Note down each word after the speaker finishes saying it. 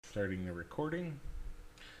Starting the recording.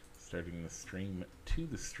 Starting the stream to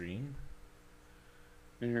the stream.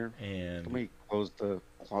 Here, let And me close the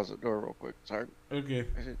closet door real quick. Sorry, okay.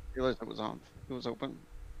 I didn't realize it was on. It was open.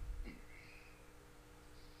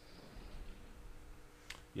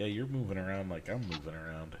 Yeah, you're moving around like I'm moving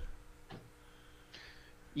around.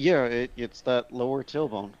 Yeah, it's that lower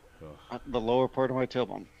tailbone, Ugh. the lower part of my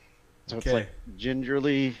tailbone. So it's Okay. like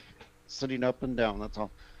gingerly sitting up and down. That's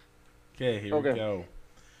all. Okay, here we Okay. go.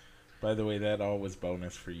 By the way, that all was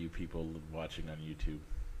bonus for you people watching on YouTube.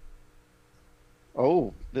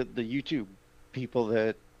 Oh, the YouTube people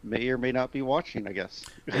that may or may not be watching, I guess.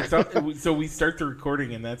 It's up, so we start the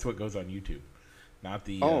recording, and that's what goes on YouTube, not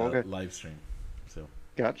the Oh, okay. live stream. So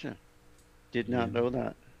Gotcha. Did not know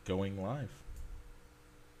that. going live.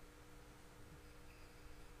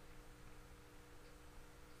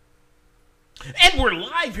 And we're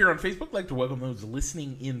live here on Facebook. I'd like to welcome those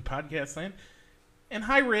listening in podcast land. And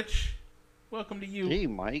hi, Rich. Welcome to you. Hey,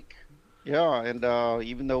 Mike. Yeah, and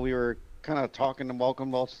even though we were kind of talking and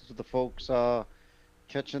welcome also to the folks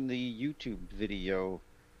catching the YouTube video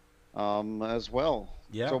as well.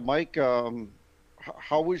 Yeah. So, Mike,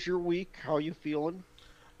 how was your week? How you feeling?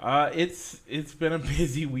 It's been a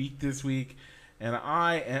busy week this week, and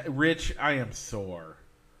Rich, I am sore.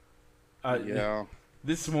 Yeah.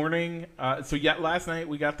 This morning, last night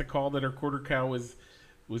we got the call that our quarter cow was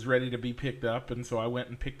ready to be picked up, and so I went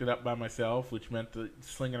and picked it up by myself, which meant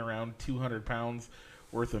slinging around 200 pounds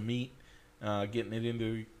worth of meat, getting it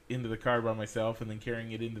into the car by myself, and then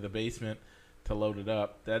carrying it into the basement to load it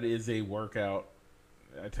up. That is a workout,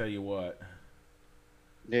 I tell you what.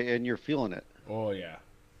 And you're feeling it. Oh yeah,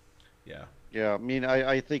 yeah. Yeah, I mean,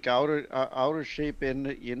 I think out of shape,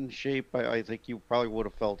 in shape, I think you probably would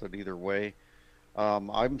have felt it either way.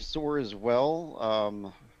 I'm sore as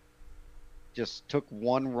well. Just took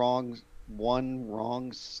one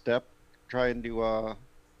wrong step trying to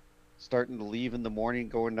starting to leave in the morning,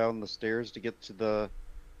 going down the stairs to get to the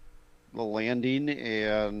landing,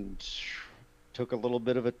 and took a little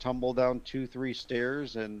bit of a tumble down 2-3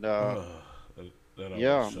 stairs, and That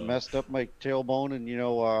yeah, sucks. messed up my tailbone, and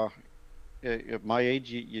at my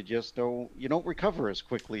age, you just don't recover as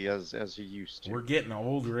quickly as you used to. We're getting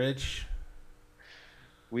old, Rich.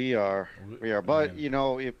 We are, but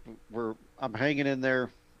Man. I'm hanging in there,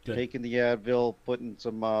 Good. taking the Advil, putting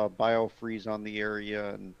some biofreeze on the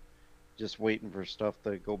area, and just waiting for stuff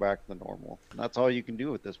to go back to normal. And that's all you can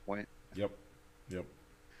do at this point. Yep. Yep.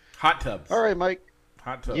 Hot tubs. All right, Mike.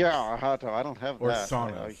 Hot tubs. Yeah, hot tub. I don't have Or that.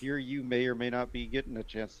 saunas. I hear you may or may not be getting a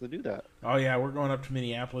chance to do that. Oh yeah, we're going up to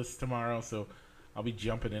Minneapolis tomorrow, so I'll be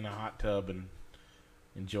jumping in a hot tub and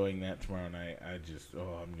enjoying that tomorrow night.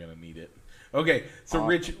 I'm gonna need it. Okay, so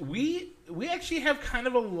Rich, we actually have kind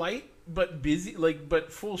of a light but busy,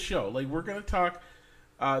 but full show. Like we're gonna talk.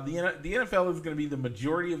 The NFL is gonna be the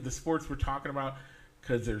majority of the sports we're talking about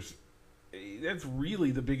because that's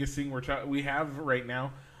really the biggest thing we have right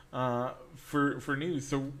now for news.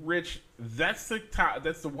 So Rich, that's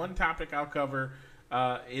the one topic I'll cover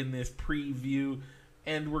in this preview.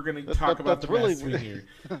 And we're going to talk about the best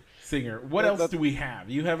singer. What else do we have?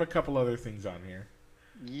 You have a couple other things on here.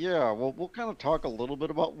 Yeah, well, we'll kind of talk a little bit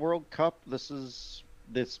about World Cup. This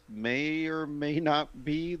may or may not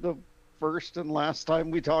be the first and last time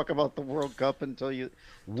we talk about the World Cup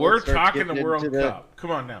We're talking the World Cup. Come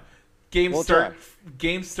on now. Games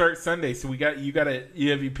start Sunday. So have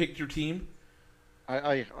you picked your team?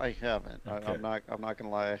 I haven't. Okay. I'm not gonna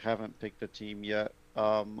lie. I haven't picked a team yet.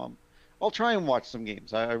 I'll try and watch some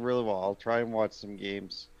games. I really will. I'll try and watch some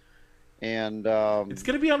games. And it's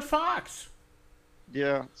going to be on Fox.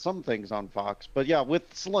 Yeah, some things on Fox. But yeah, with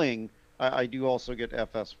Sling, I do also get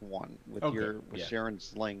FS1 with Sharon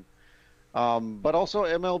Sling. But also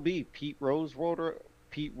MLB. Pete Rose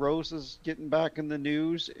is getting back in the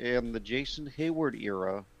news, and the Jason Hayward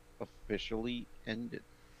era officially ended.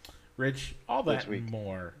 Rich, all that and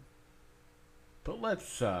more. But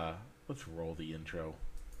let's roll the intro.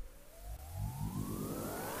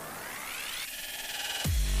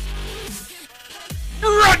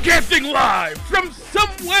 Broadcasting live from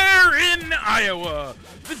somewhere in Iowa.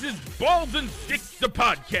 This is Balls and Sticks, the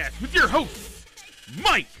podcast, with your hosts,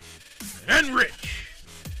 Mike and Rich.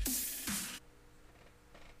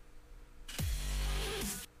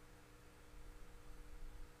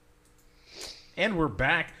 And we're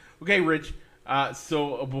back. Okay, Rich.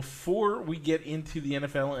 So before we get into the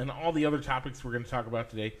NFL and all the other topics we're going to talk about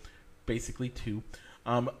today, basically two,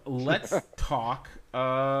 let's talk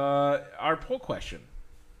our poll question.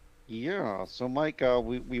 Yeah, so Mike,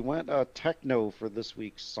 we went techno for this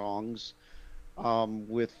week's songs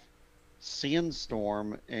with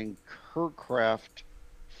Sandstorm and Kercraft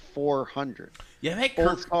 400. Yeah, that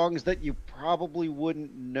Both songs that you probably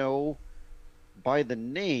wouldn't know by the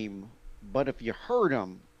name, but if you heard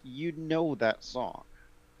them, you'd know that song.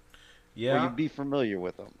 Or Yeah, you'd be familiar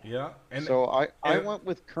with them. yeah, So I and went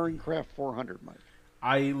with Kerncraft 400, Mike.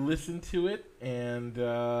 I listened to it, and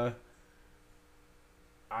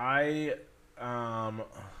I um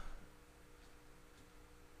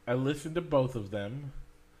I listened to both of them.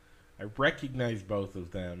 I recognized both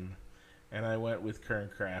of them, and I went with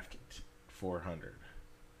Kerncraft 400.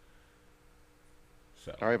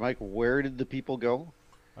 So, All right, Mike, where did the people go?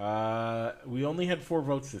 we only had 4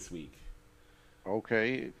 votes this week.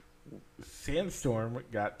 Okay. Sandstorm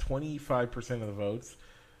got 25% of the votes.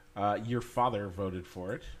 Your father voted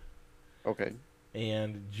for it. Okay.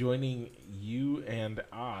 And joining you and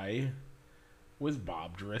I was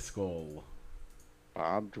Bob Driscoll.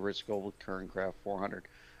 Bob Driscoll with Kerncraft 400.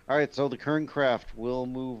 All right, so the Kerncraft will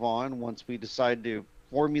move on once we decide to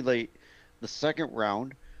formulate the second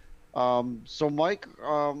round. So Mike,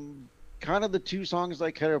 kind of the two songs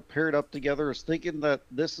I kind of paired up together is thinking that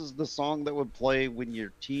this is the song that would play when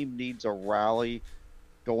your team needs a rally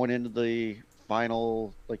going into the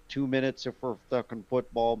final, like 2 minutes if we're talking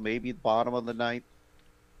football, maybe the bottom of the ninth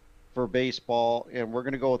for baseball. And we're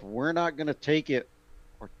going to go with We're Not Going to Take It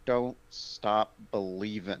or Don't Stop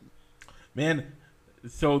Believing. Man,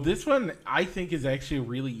 so this one I think is actually a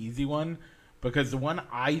really easy one because the one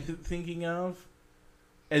I'm thinking of,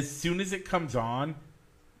 as soon as it comes on,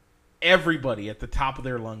 everybody at the top of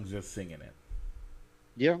their lungs is singing it.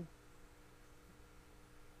 Yeah.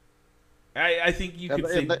 I think you could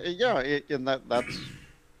say... that's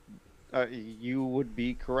you would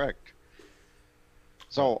be correct.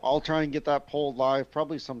 So I'll try and get that poll live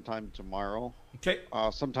probably sometime tomorrow. Okay.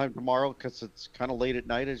 Sometime tomorrow because it's kind of late at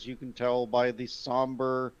night, as you can tell by the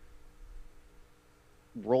somber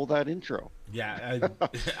roll that intro. Yeah,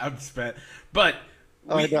 I'm spent. But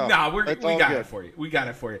we got it for you. We got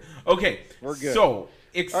it for you. Okay. We're good. So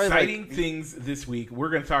exciting right, things this week.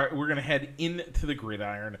 We're gonna head into the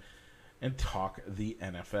gridiron and talk the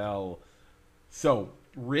NFL. So,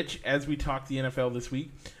 Rich, as we talk the NFL this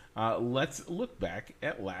week, let's look back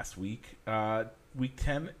at last week, week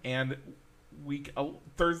 10, and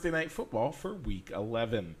Thursday night football for week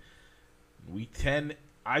 11. Week 10,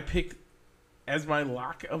 I picked as my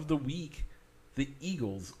lock of the week the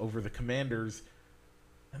Eagles over the Commanders,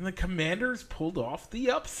 and the Commanders pulled off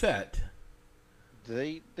the upset.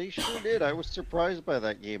 They sure did. I was surprised by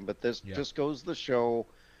that game, but this just goes to show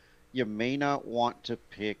you may not want to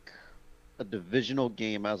pick a divisional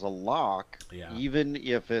game as a lock, even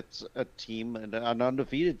if it's a team, an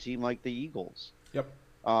undefeated team like the Eagles. Yep.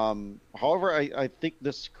 However, I think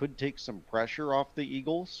this could take some pressure off the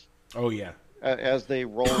Eagles. Oh yeah. As they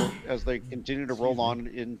continue to roll on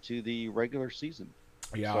into the regular season.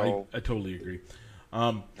 Yeah, so, I totally agree.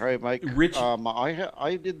 All right, Mike. Rich,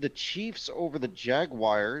 I did the Chiefs over the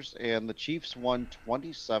Jaguars, and the Chiefs won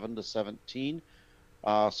 27-17.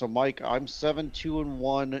 So, Mike, I'm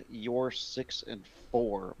 7-2-1. You're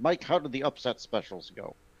 6-4. Mike, how did the upset specials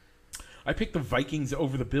go? I picked the Vikings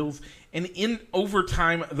over the Bills, and in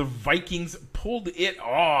overtime, the Vikings pulled it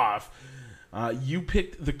off. You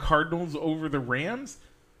picked the Cardinals over the Rams,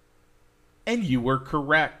 and you were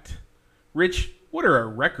correct. Rich, what are our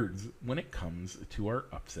records when it comes to our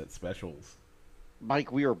upset specials?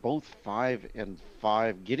 Mike, we are both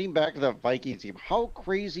 5-5. Getting back to that Vikings team, how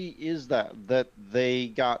crazy is that they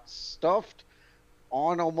got stuffed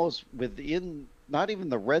on almost within, not even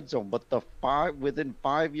the red zone, but within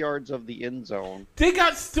 5 yards of the end zone. They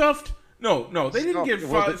got stuffed. No, they didn't get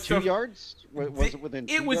stuffed. 2 yards? Was it within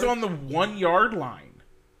 2 yards? It was on the 1 yard line.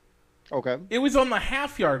 Okay. It was on the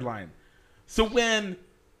half-yard line. So when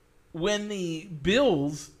the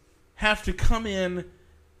Bills have to come in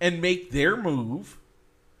and make their move,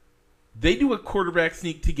 they do a quarterback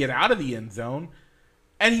sneak to get out of the end zone,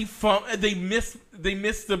 and they miss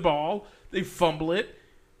the ball, they fumble it,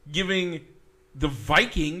 giving the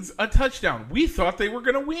Vikings a touchdown. We thought they were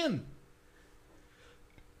going to win.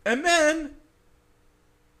 And then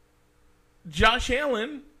Josh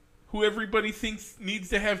Allen, who everybody thinks needs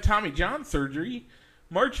to have Tommy John surgery,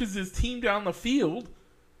 marches his team down the field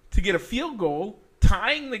to get a field goal,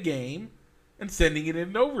 tying the game, and sending it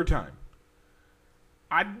into overtime.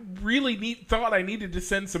 I really thought I needed to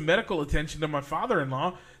send some medical attention to my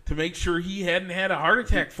father-in-law to make sure he hadn't had a heart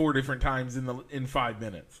attack 4 different times in 5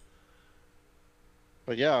 minutes.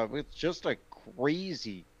 But yeah, it's just a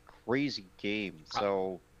crazy game.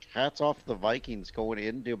 So hats off to the Vikings going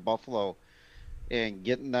into Buffalo and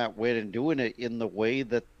getting that win and doing it in the way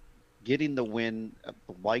that getting the win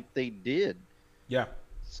like they did. Yeah.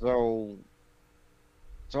 So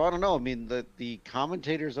So I don't know. I mean, the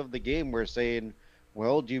commentators of the game were saying,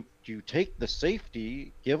 well, do you take the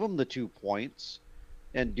safety, give them the 2 points,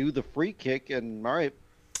 and do the free kick, and all right,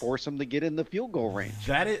 force them to get in the field goal range.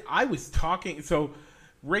 That is, I was talking so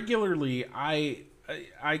regularly. I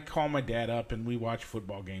call my dad up and we watch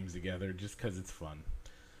football games together just because it's fun.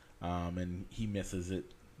 And he misses it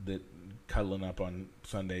that cuddling up on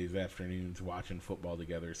Sundays afternoons watching football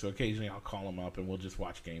together. So occasionally I'll call him up and we'll just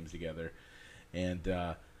watch games together.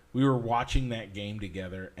 And we were watching that game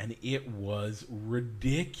together, and it was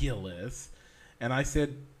ridiculous. And I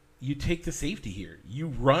said, "You take the safety here. You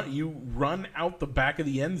run out the back of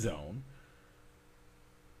the end zone.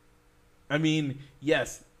 I mean,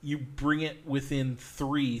 yes, you bring it within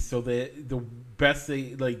 3, so that the best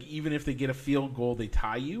they like, even if they get a field goal, they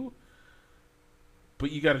tie you.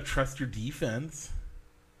 But you got to trust your defense."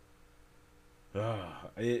 Yeah.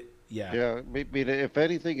 Yeah, I mean, if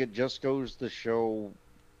anything, it just goes to show.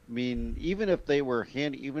 I mean, even if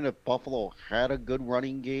even if Buffalo had a good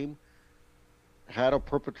running game, had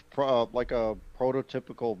like a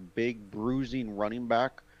prototypical big bruising running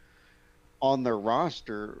back on their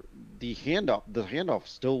roster, the handoff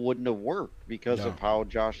still wouldn't have worked because No. of how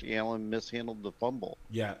Josh Allen mishandled the fumble.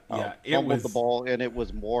 Yeah. It Fumbled was the ball, and it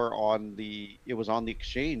was more on the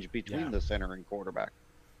exchange between Yeah. the center and quarterback.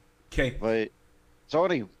 okay. But so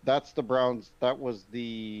anyway, that's the Browns. That was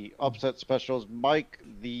the upset specials. Mike,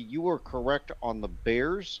 you were correct on the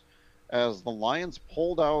Bears, as the Lions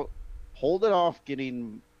pulled it off,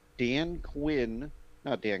 getting Dan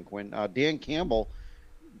Campbell,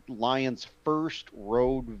 Lions' first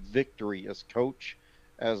road victory as coach,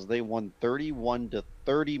 as they won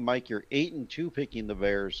 31-30. Mike, you're 8-2 picking the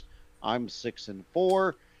Bears. I'm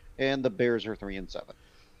 6-4, and the Bears are 3-7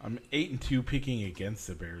 I'm 8-2 picking against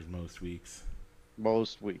the Bears most weeks.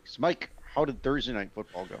 most weeks. Mike, how did Thursday night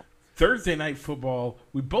football go? Thursday night football,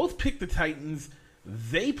 we both picked the Titans.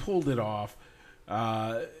 They pulled it off,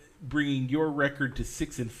 bringing your record to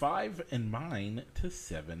 6-5 and mine to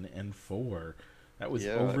 7-4. That was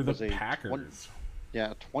Yeah, over it the was a Packers.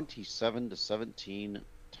 27-17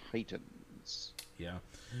 Titans. Yeah.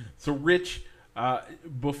 So, Rich,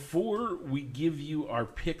 before we give you our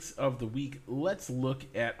picks of the week, let's look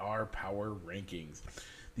at our power rankings.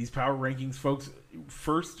 These power rankings, folks,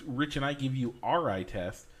 first, Rich and I give you our eye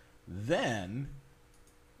test. Then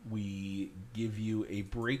we give you a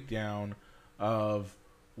breakdown of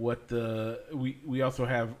what we also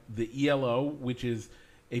have the ELO, which is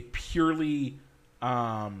a purely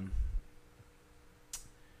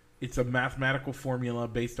it's a mathematical formula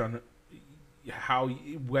based on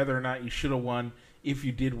whether or not you should have won, if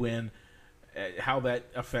you did win, how that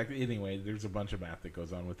affects. Anyway, there's a bunch of math that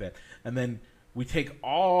goes on with that, and then we take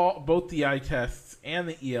both the eye tests and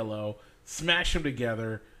the ELO, smash them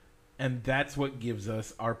together, and that's what gives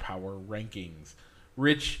us our power rankings.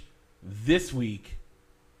 Rich, this week,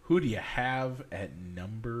 who do you have at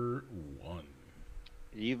number 1?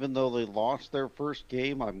 Even though they lost their first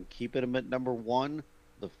game, I'm keeping them at number 1,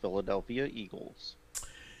 the Philadelphia Eagles.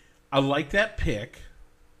 I like that pick,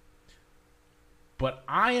 but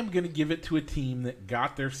I am going to give it to a team that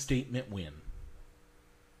got their statement win.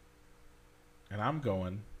 And I'm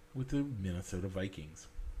going with the Minnesota Vikings.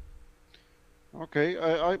 Okay,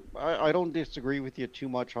 I don't disagree with you too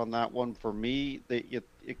much on that one. For me,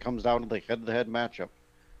 it comes down to the head-to-head matchup.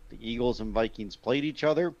 The Eagles and Vikings played each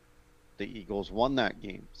other. The Eagles won that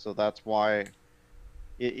game, so that's why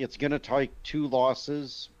it's going to take 2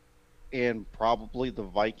 losses, and probably the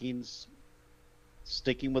Vikings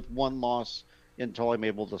sticking with 1 loss until I'm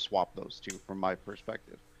able to swap those 2 from my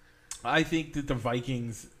perspective. I think that the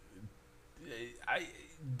Vikings,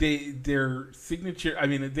 their signature. I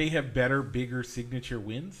mean, they have better, bigger signature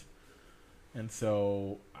wins, and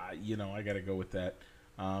so I got to go with that.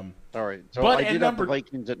 All right, so but I did have the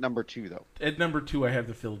Vikings at number 2, though. At number 2, I have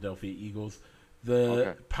the Philadelphia Eagles.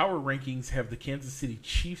 The power rankings have the Kansas City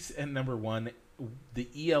Chiefs at number 1.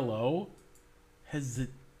 The ELO has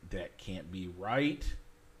that can't be right.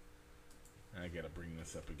 I got to bring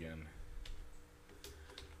this up again.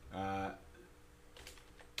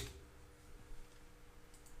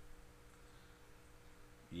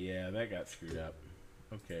 Yeah, that got screwed up.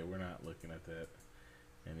 Okay, we're not looking at that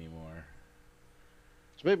anymore.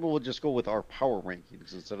 So maybe we'll just go with our power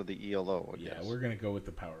rankings instead of the ELO. I guess. We're going to go with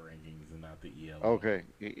the power rankings and not the ELO. Okay,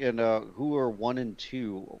 and who are 1 and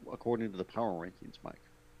 2 according to the power rankings, Mike?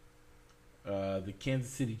 The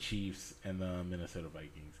Kansas City Chiefs and the Minnesota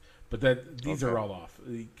Vikings. But these are all off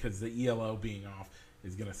because the ELO being off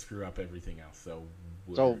is going to screw up everything else. So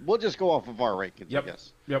we'll just go off of our rankings, I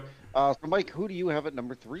guess. Yep. So, Mike, who do you have at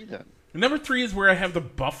number 3 then? Number 3 is where I have the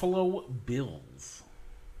Buffalo Bills.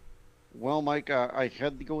 Well, Mike, I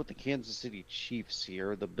had to go with the Kansas City Chiefs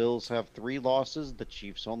here. The Bills have 3 losses. The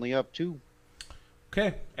Chiefs only have 2.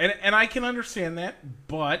 Okay, and I can understand that,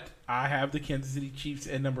 but I have the Kansas City Chiefs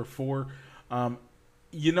at number 4. Um,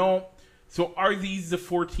 you know, so are these the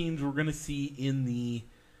 4 teams we're going to see in the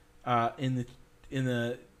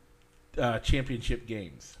championship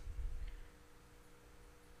games?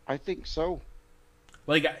 I think so.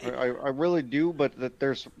 Like, I really do, but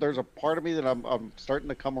there's a part of me that I'm starting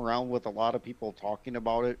to come around with a lot of people talking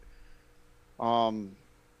about it.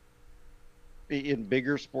 In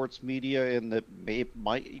bigger sports media, and that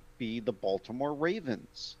might be the Baltimore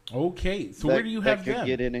Ravens. okay, so where do you have that could them?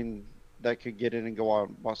 get in and go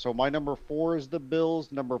on. So my number 4 is the Bills.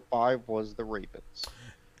 Number 5 was the Ravens.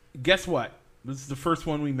 Guess what? This is the first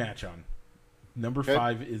one we match on. Number Okay.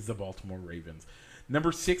 5 is the Baltimore Ravens.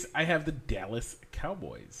 Number 6, I have the Dallas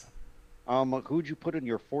Cowboys. Who'd you put in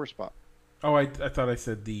your 4 spot? Oh, I thought I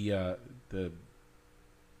said the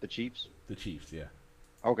The Chiefs. Chiefs. Yeah.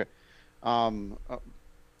 Okay.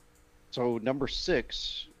 So number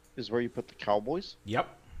 6 is where you put the Cowboys. Yep.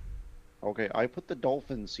 Okay, I put the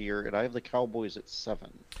Dolphins here, and I have the Cowboys at 7.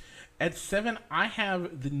 At 7, I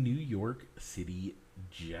have the New York City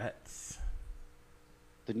Jets.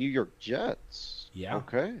 The New York Jets. Yeah.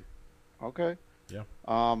 Okay. Okay. Yeah.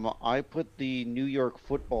 I put the New York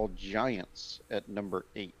Football Giants at number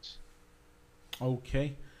 8.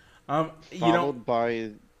 Okay. Followed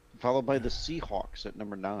by the Seahawks at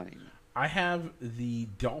number 9. I have the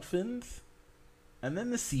Dolphins, and then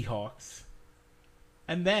the Seahawks,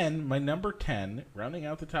 and then my number 10, rounding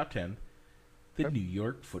out the top 10, the Okay. New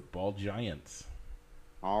York Football Giants.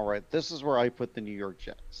 All right, this is where I put the New York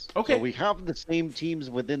Jets. Okay. So we have the same teams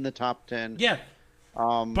within the top 10. Yeah.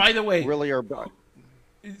 By the way, Really are.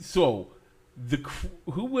 so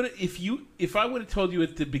who would if I would have told you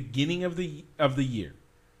at the beginning of the year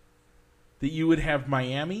that you would have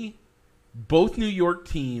Miami, both New York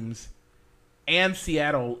teams, and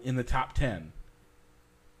Seattle in the top 10?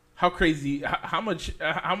 How crazy? How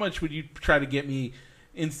much would you try to get me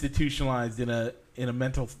institutionalized in a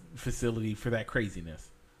mental facility for that craziness?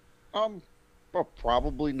 Well,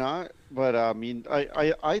 probably not. But I mean,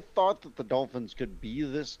 I thought that the Dolphins could be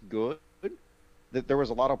this good. That there was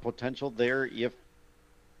a lot of potential there if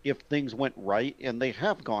things went right, and they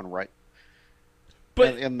have gone right.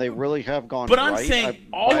 But and they really have gone. But I'm right. saying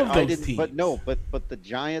all of those didn't- teams. But no, but the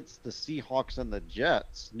Giants, the Seahawks, and the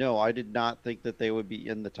Jets. No, I did not think that they would be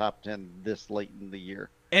in the top 10 this late in the year.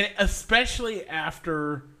 And especially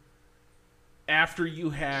after you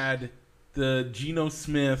had the Geno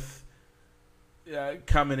Smith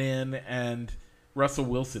coming in and Russell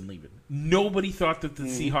Wilson leaving, nobody thought that the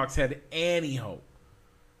Seahawks had any hope,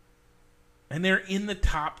 and they're in the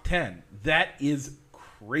top 10. That is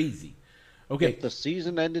crazy. Okay, If the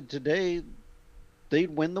season ended today, they'd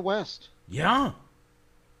win the West. yeah.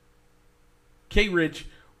 Okay, Rich,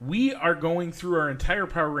 we are going through our entire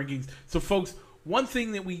power rankings. So, folks, one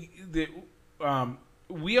thing that we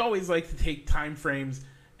always like to take time frames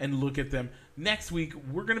and look at them. Next week,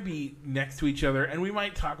 we're going to be next to each other, and we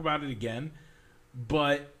might talk about it again.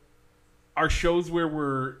 But our shows where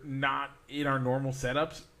we're not in our normal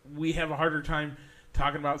setups, we have a harder time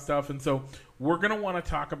talking about stuff. And so we're going to want to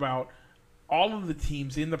talk about all of the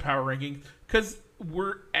teams in the power rankings because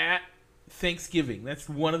we're at Thanksgiving. That's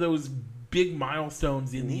one of those big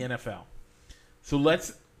milestones in the NFL. So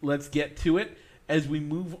let's get to it as we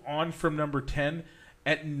move on from number 10.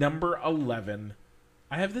 At number 11,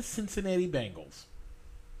 I have the Cincinnati Bengals.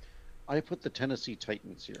 I put the Tennessee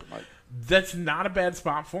Titans here, Mike. That's not a bad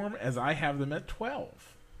spot for them, as I have them at 12.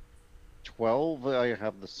 12, I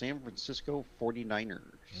have the San Francisco 49ers.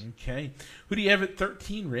 Okay. Who do you have at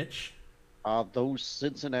 13, Rich? Those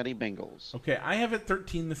Cincinnati Bengals. Okay, I have at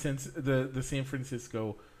 13 the San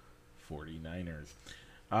Francisco 49ers.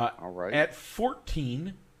 All right. At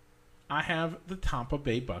 14, I have the Tampa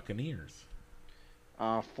Bay Buccaneers.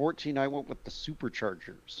 14, I went with the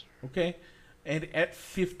Superchargers. Okay. And at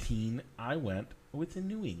 15, I went with the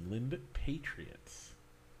New England Patriots.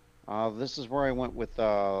 This is where I went with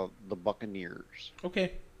the Buccaneers.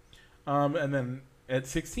 Okay. And then at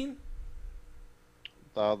 16?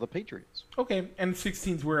 The Patriots. Okay. And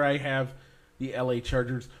 16 is where I have the LA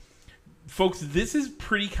Chargers. Folks, this is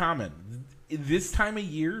pretty common. This time of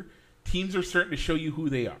year, teams are starting to show you who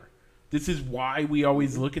they are. This is why we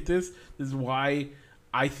always look at this. This is why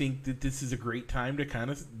I think that this is a great time to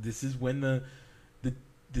kind of. This is when the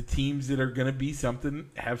teams that are going to be something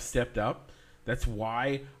have stepped up. That's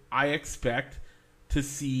why I expect to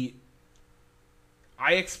see.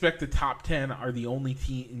 I expect the top 10 are the only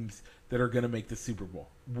teams that are going to make the Super Bowl.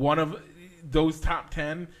 One of those top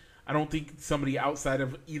 10, I don't think somebody outside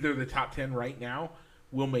of either the top 10 right now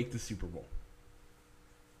will make the Super Bowl.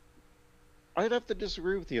 I'd have to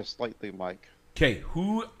disagree with you slightly, Mike. Okay,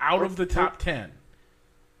 who out of the top 10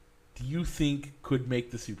 do you think could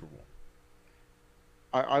make the Super Bowl?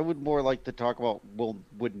 I would more like to talk about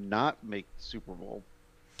would not make the Super Bowl.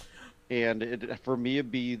 And for me,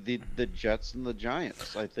 it'd be the Jets and the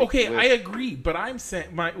Giants. I think. Okay, I agree, but I'm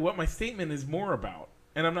saying what my statement is more about,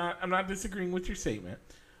 and I'm not disagreeing with your statement.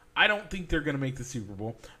 I don't think they're going to make the Super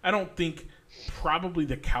Bowl. I don't think probably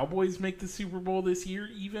the Cowboys make the Super Bowl this year.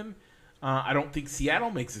 Even I don't think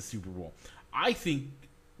Seattle makes the Super Bowl. I think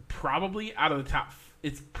probably out of the top,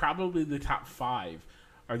 it's probably the top 5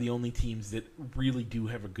 are the only teams that really do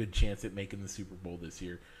have a good chance at making the Super Bowl this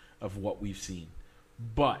year of what we've seen.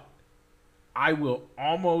 But I will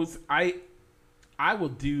almost I will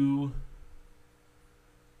do.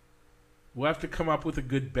 We'll have to come up with a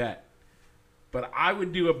good bet, but I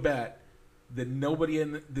would do a bet that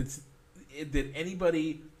that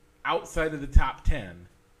anybody outside of the top 10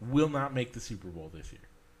 will not make the Super Bowl this year.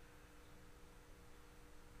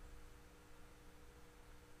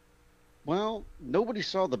 Well, nobody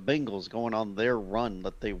saw the Bengals going on their run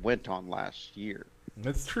that they went on last year.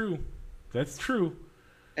 That's true. That's true.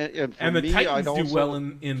 And the me, Titans do well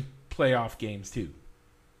in playoff games too.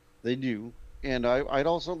 They do. And I'd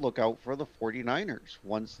also look out for the 49ers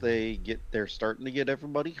once they're starting to get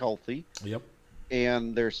everybody healthy. Yep.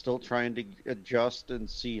 And they're still trying to adjust and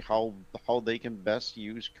see how they can best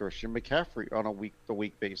use Christian McCaffrey on a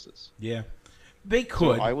week-to-week basis. Yeah. They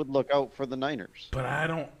could. So I would look out for the Niners. But I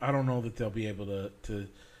don't know that they'll be able to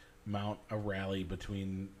mount a rally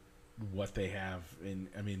between what they have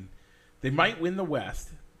they might win the West.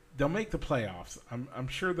 They'll make the playoffs. I'm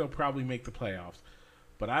sure they'll probably make the playoffs.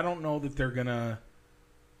 But I don't know that they're gonna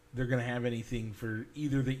have anything for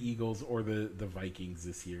either the Eagles or the Vikings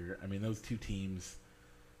this year. I mean, those two teams,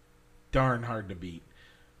 darn hard to beat.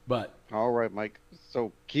 But all right, Mike.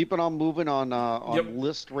 So keeping on moving on Yep.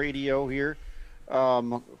 List Radio here.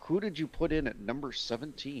 Who did you put in at number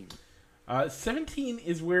 17? 17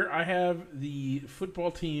 is where I have the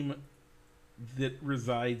football team that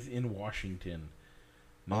resides in Washington.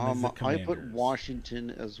 known as the I put Commanders.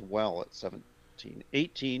 Washington as well at 17.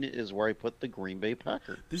 18 is where I put the Green Bay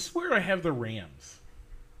Packers. This is where I have the Rams.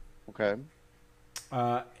 Okay.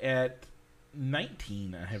 At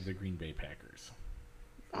 19, I have the Green Bay Packers.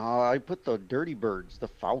 I put the Dirty Birds, the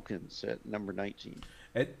Falcons, at number 19.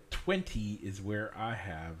 At 20 is where I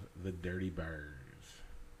have the Dirty Birds.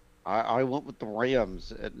 I went with the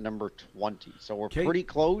Rams at number 20. So we're Okay. pretty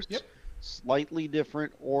close. Yep. Slightly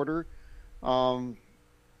different order.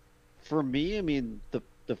 For me, I mean, the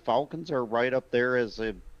Falcons are right up there as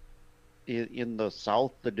in the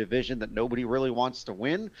South, the division that nobody really wants to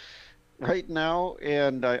win right now.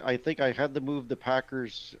 And I think I had to move the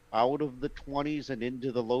Packers out of the 20s and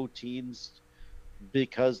into the low teens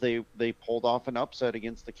because they pulled off an upset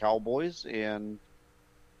against the Cowboys and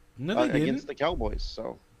No, they didn't. against the Cowboys.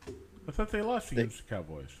 So I thought they lost against the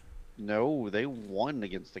Cowboys. no, they won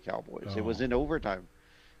against the Cowboys. It was Oh. in overtime,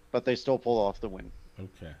 but they still pulled off the win.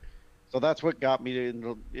 Okay. So that's what got me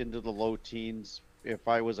into the low teens. If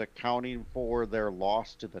I was accounting for their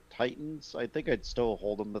loss to the Titans, I think I'd still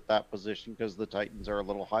hold them at that position because the Titans are a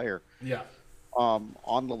little higher Yeah.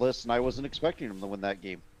 on the list, and I wasn't expecting them to win that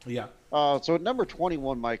game. Yeah. So at number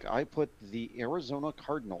 21, Mike, I put the Arizona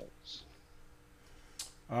Cardinals.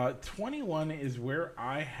 21 is where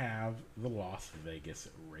I have the Las Vegas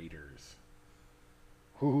Raiders.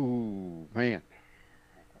 Ooh, man.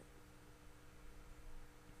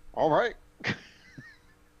 All right.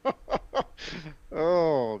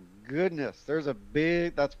 Oh, goodness.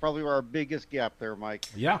 That's probably our biggest gap there, Mike.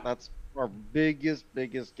 Yeah. That's our biggest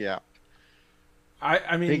gap.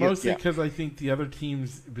 I mean, Biggest mostly gap. because I think the other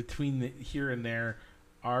teams between here and there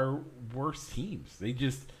are worse teams.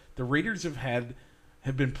 The Raiders have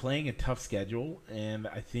been playing a tough schedule, and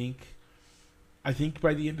I think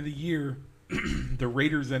by the end of the year, the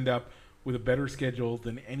Raiders end up with a better schedule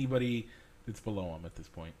than anybody that's below them at this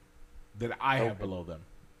point. That I have Okay. below them.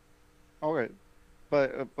 All right.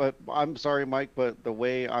 But I'm sorry, Mike, but the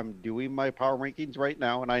way I'm doing my power rankings right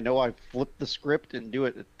now, and I know I flipped the script and do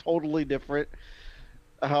it totally different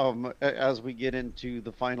as we get into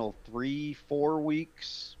the final 3-4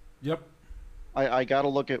 weeks. Yep. I got to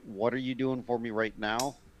look at what are you doing for me right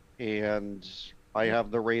now, and I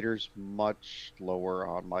have the Raiders much lower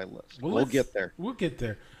on my list. We'll get there. We'll get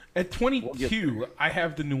there. At 22, I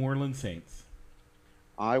have the New Orleans Saints.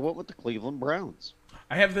 I went with the Cleveland Browns.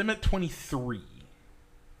 I have them at 23.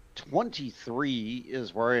 23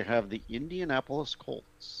 is where I have the Indianapolis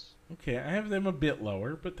Colts. Okay, I have them a bit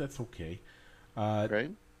lower, but that's okay.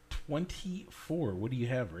 Right? 24. What do you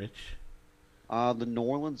have, Rich? The New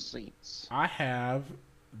Orleans Saints. I have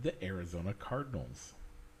the Arizona Cardinals.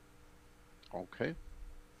 Okay.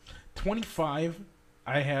 25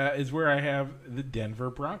 is where I have the Denver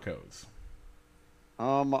Broncos.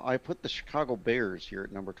 I put the Chicago Bears here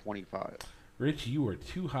at number 25. Rich, you are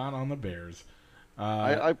too hot on the Bears.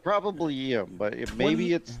 I probably am, but 20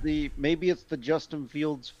 maybe it's the Justin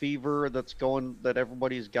Fields fever that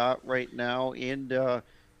everybody's got right now, and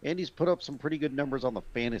Andy's put up some pretty good numbers on the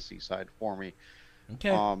fantasy side for me. Okay.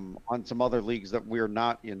 On some other leagues that we're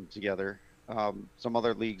not in together, some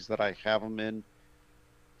other leagues that I have them in,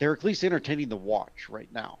 they're at least entertaining to watch right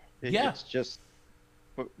now. It's just,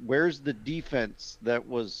 but where's the defense that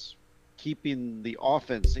was keeping the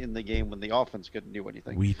offense in the game when the offense couldn't do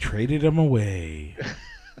anything? We traded them away.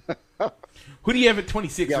 Who do you have at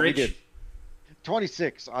 26, Yeah, Rich? we did.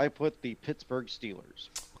 26, I put the Pittsburgh Steelers.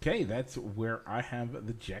 Okay, that's where I have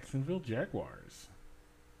the Jacksonville Jaguars.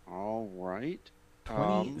 All right.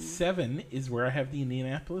 27 is where I have the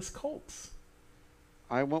Indianapolis Colts.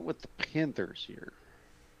 I went with the Panthers here.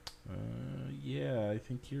 Yeah, I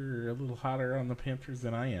think you're a little hotter on the Panthers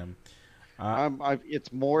than I am.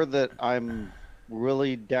 It's more that I'm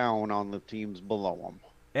really down on the teams below them.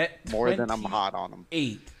 At more than I'm hot on them.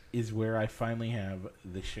 8 is where I finally have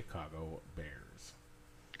the Chicago Bears.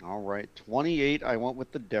 All right. 28, I went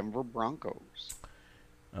with the Denver Broncos.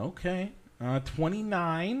 Okay.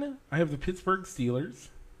 29, I have the Pittsburgh Steelers.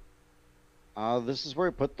 This is where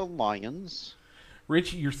I put the Lions.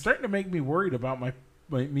 Rich, you're starting to make me worried about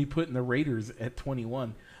me putting the Raiders at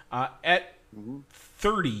 21. At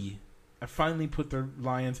 30, I finally put the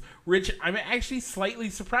Lions. Rich, I'm actually slightly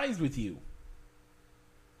surprised with you.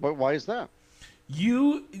 Why is that?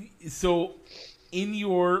 So, in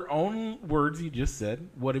your own words, you just said,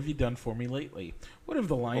 what have you done for me lately? What have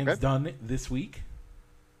the Lions done this week?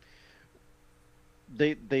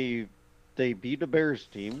 They beat a Bears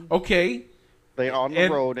team. Okay. They on the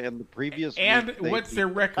road, and the previous week, what's their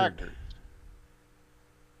record? Packers.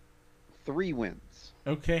 3 wins.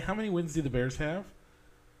 Okay, how many wins do the Bears have?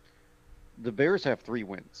 The Bears have 3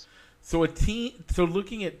 wins. So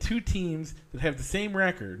looking at 2 teams that have the same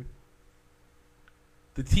record,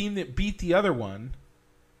 the team that beat the other one,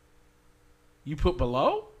 you put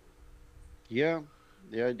below? Yeah,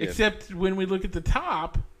 I did. Except when we look at the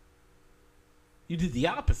top, you did the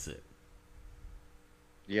opposite.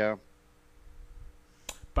 Yeah.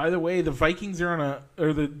 By the way, the Vikings are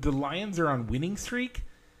the Lions are on winning streak.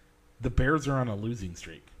 The Bears are on a losing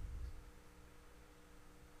streak.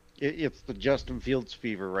 It's the Justin Fields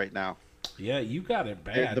fever right now. Yeah, you got it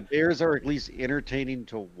bad. The Bears are at least entertaining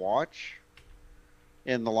to watch,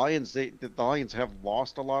 and the Lions have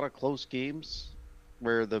lost a lot of close games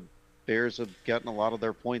where the Bears have gotten a lot of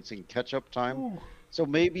their points in catch-up time. Ooh. So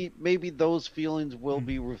maybe those feelings will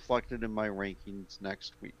be reflected in my rankings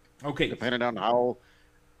next week. Okay, depending on how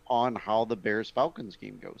the Bears-Falcons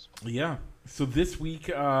game goes. Yeah. So this week,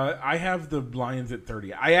 I have the Lions at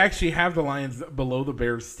 30. I actually have the Lions below the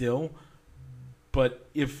Bears still, but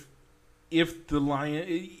if the Lions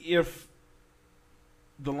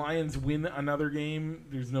win another game,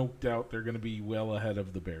 there's no doubt they're going to be well ahead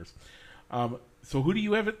of the Bears. So who do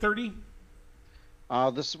you have at 30?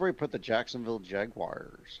 This is where we put the Jacksonville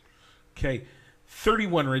Jaguars. Okay,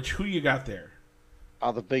 31. Rich, who you got there?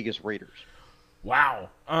 The Vegas Raiders. Wow.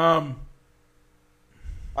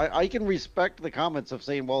 I can respect the comments of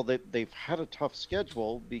saying, well, they've had a tough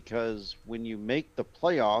schedule because when you make the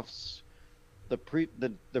playoffs, the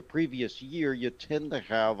previous year, you tend to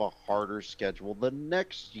have a harder schedule the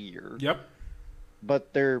next year. Yep.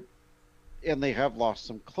 But they have lost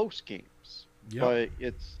some close games. Yep. But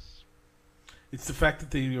it's the fact that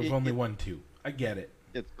they have only won 2. I get it.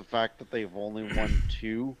 It's the fact that they've only won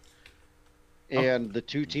 2. And the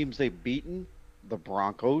 2 teams they've beaten, the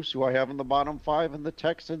Broncos, who I have in the bottom 5, and the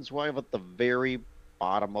Texans, who I have at the very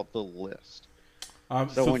bottom of the list.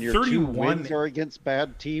 So when your 2 wins are against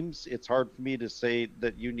bad teams, it's hard for me to say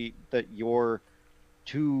that your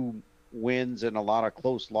 2 wins and a lot of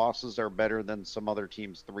close losses are better than some other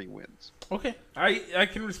teams' 3 wins. Okay, I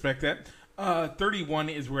can respect that. 31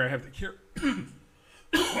 is where I have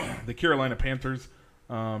the Carolina Panthers.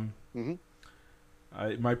 My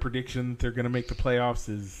prediction they're going to make the playoffs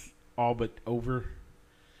is all but over.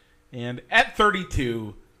 And at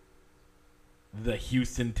 32, the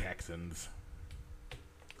Houston Texans.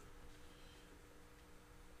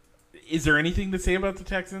 Is there anything to say about the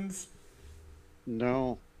Texans?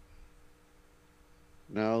 No,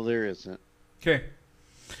 there isn't. Okay.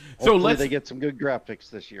 So Hopefully they get some good draft picks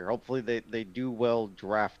this year. Hopefully they do well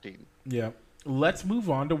drafting. Yeah. Let's move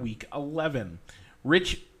on to week 11.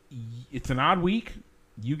 Rich, it's an odd week.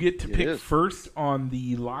 You get to pick first on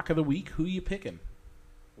the lock of the week. Who are you picking?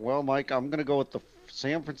 Well, Mike, I'm going to go with the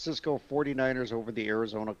San Francisco 49ers over the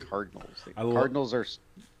Arizona Cardinals. The Cardinals are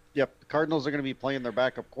going to be playing their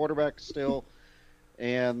backup quarterback still.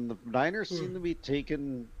 And the Niners seem to be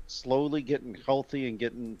slowly getting healthy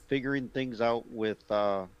and figuring things out with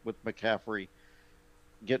McCaffrey,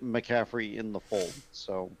 getting McCaffrey in the fold.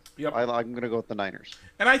 So I'm going to go with the Niners.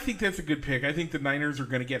 And I think that's a good pick. I think the Niners are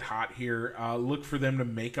going to get hot here. Look for them to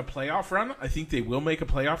make a playoff run. I think they will make a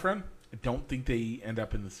playoff run. I don't think they end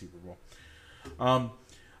up in the Super Bowl.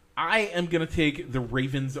 I am going to take the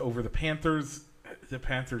Ravens over the Panthers. The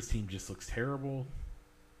Panthers team just looks terrible.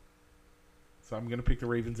 So I'm going to pick the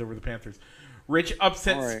Ravens over the Panthers. Rich,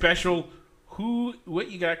 upset special.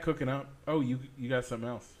 What you got cooking up? Oh, you got something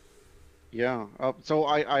else. Yeah. So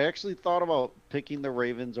I actually thought about picking the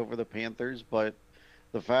Ravens over the Panthers, but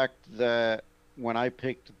the fact that when I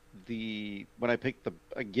picked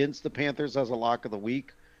against the Panthers as a lock of the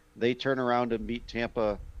week, they turn around and beat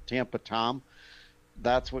Tampa Tom.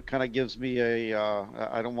 That's what kind of gives me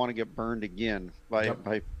I don't want to get burned again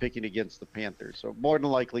by picking against the Panthers. So more than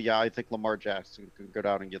likely, I think Lamar Jackson could go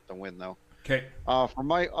down and get the win, though. Okay. For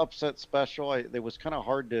my upset special, it was kind of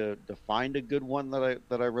hard to find a good one that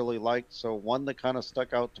I really liked. So one that kind of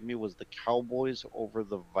stuck out to me was the Cowboys over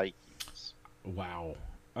the Vikings. Wow.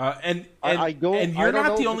 And you're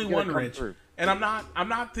not the only one, Rich. Through. And I'm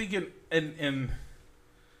not thinking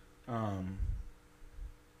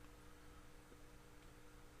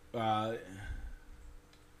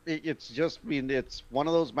it's one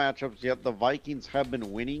of those matchups. Yet the Vikings have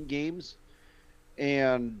been winning games,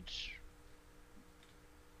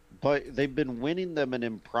 but they've been winning them in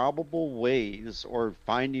improbable ways, or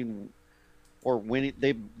winning.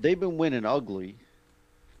 They've been winning ugly.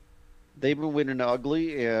 They've been winning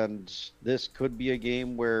ugly, and this could be a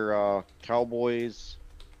game where Cowboys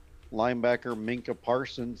linebacker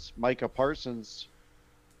Micah Parsons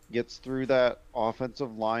gets through that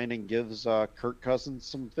offensive line and gives Kirk Cousins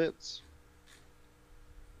some fits.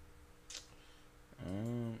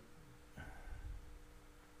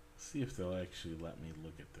 See if they'll actually let me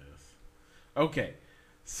look at this. Okay,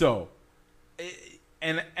 so,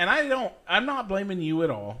 and I'm not blaming you at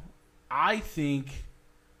all. I think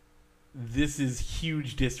this is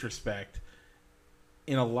huge disrespect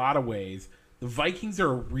in a lot of ways. The Vikings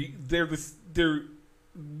are they're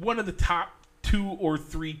one of the top 2 or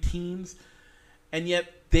 3 teams, and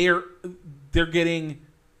yet they're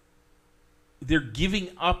giving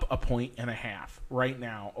up a point and a half right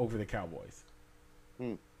now over the Cowboys.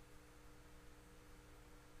 And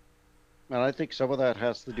I think some of that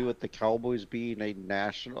has to do with the Cowboys being a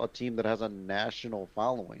team that has a national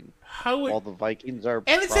following. While the Vikings are,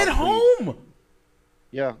 and it's at home.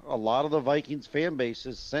 Yeah, a lot of the Vikings fan base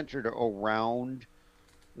is centered around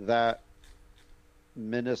that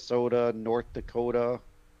Minnesota, North Dakota,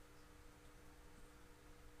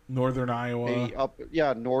 Northern Iowa.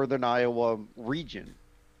 Northern Iowa region.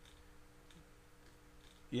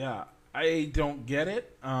 Yeah, I don't get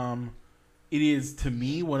it. It is, to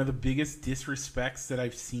me, one of the biggest disrespects that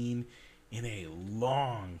I've seen in a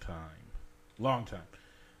long time. Long time.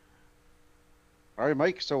 All right,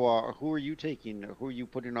 Mike. So who are you taking? Who are you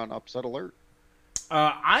putting on upset alert?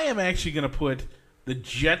 I am actually going to put the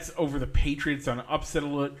Jets over the Patriots on upset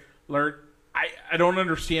alert. I don't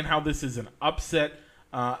understand how this is an upset.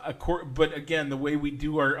 But again, the way we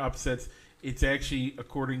do our upsets, it's actually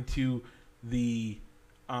according to the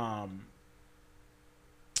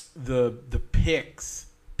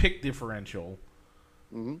pick differential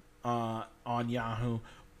on Yahoo.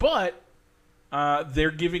 But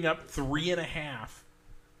they're giving up 3.5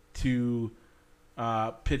 to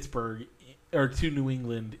Pittsburgh, or to New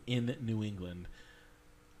England in New England.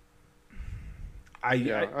 I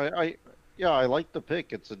like the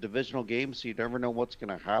pick. It's a divisional game, so you never know what's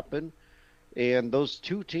going to happen. And those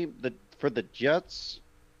two teams, for the Jets,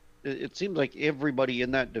 it seems like everybody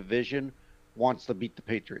in that division wants to beat the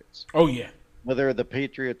Patriots. Oh, yeah. Whether the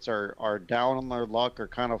Patriots are down on their luck or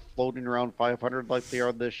kind of floating around 500 like they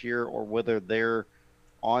are this year, or whether they're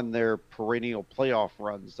on their perennial playoff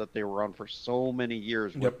runs that they were on for so many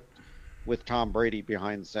years with Tom Brady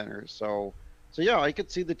behind center. So yeah, I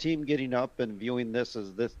could see the team getting up and viewing this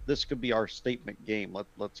as this could be our statement game.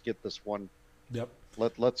 Let's get this one. Yep.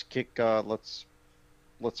 Let's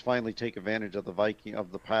finally take advantage of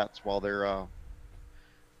the Pats while they're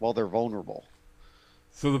vulnerable.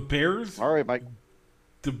 So the Bears. All right, Mike.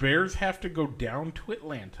 The Bears have to go down to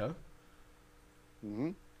Atlanta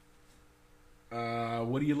Hmm.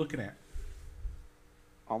 What are you looking at?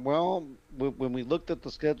 Well, when we looked at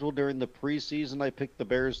the schedule during the preseason, I picked the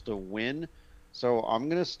Bears to win, so I'm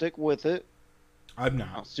gonna stick with it. I'm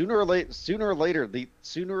not. Sooner or later,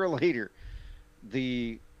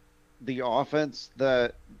 the the offense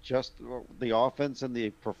that just the offense and the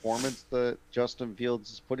performance that Justin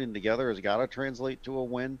Fields is putting together has got to translate to a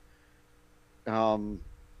win. Um,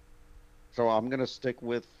 so I'm gonna stick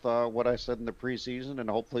with what I said in the preseason, and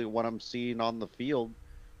hopefully, what I'm seeing on the field,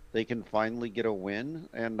 they can finally get a win.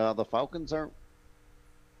 And the Falcons aren't.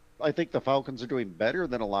 I think the Falcons are doing better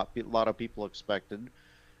than a lot of people expected,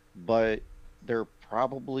 but they're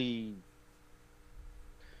probably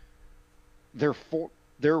their for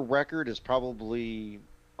their record is probably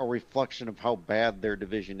a reflection of how bad their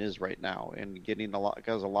division is right now, and getting a lot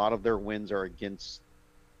because a lot of their wins are against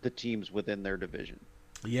the teams within their division.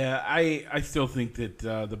 Yeah, I still think that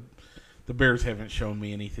the Bears haven't shown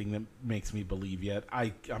me anything that makes me believe yet.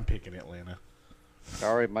 I'm picking Atlanta.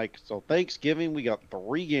 All right, Mike. So Thanksgiving, we got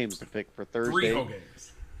 3 games to pick for Three Thursday. whole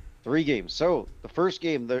games. 3 games. So the first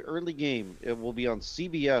game, the early game, it will be on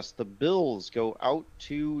CBS. The Bills go out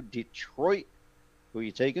to Detroit. Who are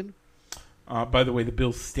you taking? By the way, the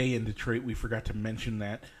Bills stay in Detroit. We forgot to mention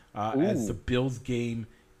that as the Ooh. Bills game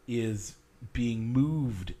is being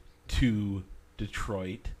moved to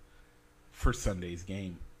Detroit for Sunday's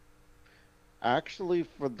game. Actually,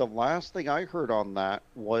 for the last thing I heard on that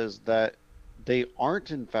was that they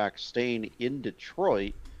aren't in fact staying in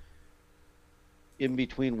Detroit in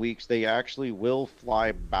between weeks. They actually will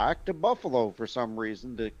fly back to Buffalo for some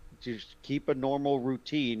reason to keep a normal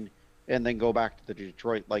routine and then go back to the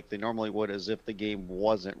Detroit like they normally would as if the game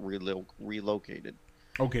wasn't relocated.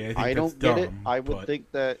 Okay, I think I that's don't get it. dumb, I would but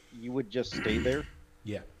think that you would just stay there,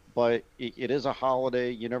 yeah. but it is a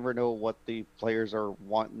holiday. You never know what the players are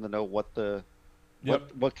wanting to know what the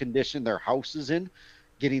Yep. what condition their house is in,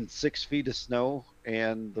 getting 6 feet of snow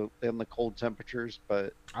and the cold temperatures.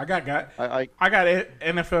 But I got I I got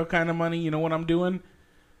NFL kind of money. You know what I'm doing?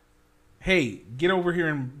 Hey, get over here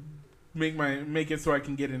and make it so I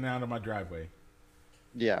can get in and out of my driveway.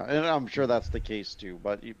 yeah, and I'm sure that's the case too.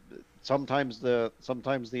 But sometimes the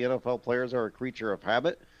NFL players are a creature of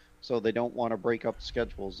habit, so they don't want to break up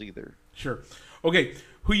schedules either. Sure. Okay,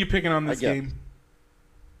 who you picking on I this guess. game?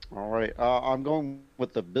 All right, I'm going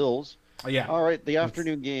with the Bills. Yeah. All right, the Let's-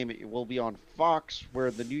 afternoon game will be on Fox,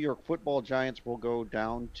 where the New York Football Giants will go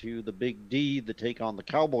down to the Big D to take on the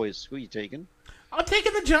Cowboys. Who are you taking? I'm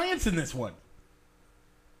taking the Giants in this one.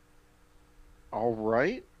 All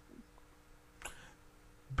right.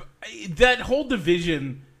 That whole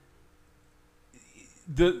division,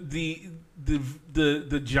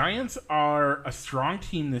 the Giants are a strong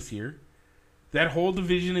team this year. That whole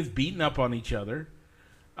division is beating up on each other.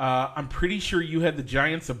 I'm pretty sure you had the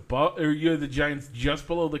Giants above, or you had the Giants just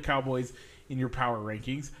below the Cowboys in your power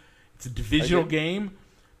rankings. It's a divisional game.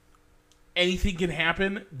 Anything can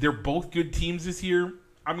happen. They're both good teams this year.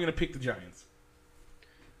 I'm going to pick the Giants.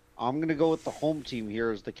 I'm going to go with the home team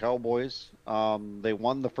here as the Cowboys. They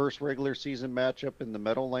won the first regular season matchup in the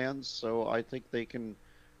Meadowlands, so I think they can.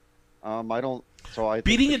 I don't. So I think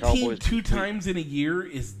Beating the a team Cowboys two times in a year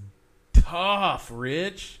is tough,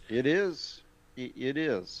 Rich. It is. It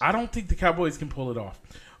is. I don't think the Cowboys can pull it off.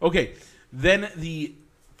 Okay, then the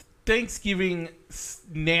Thanksgiving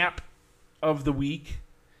snap of the week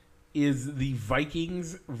is the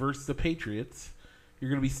Vikings versus the Patriots. You're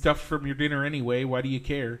going to be stuffed from your dinner anyway. Why do you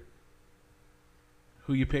care?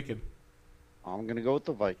 Who you picking? I'm going to go with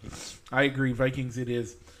the Vikings. I agree. Vikings it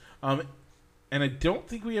is. And I don't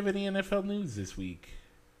think we have any NFL news this week.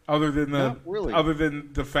 Other than Not really.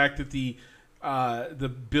 the fact that the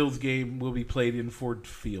Bills game will be played in Ford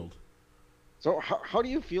Field. So how do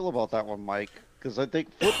you feel about that one, Mike? Because I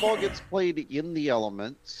think football gets played in the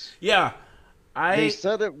elements. Yeah. They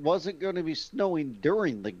said it wasn't going to be snowing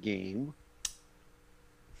during the game,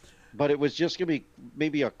 but it was just going to be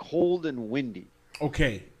maybe a cold and windy.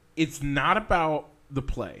 Okay, it's not about the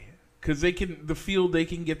play because they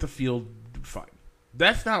can get the field fine.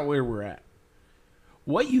 That's not where we're at.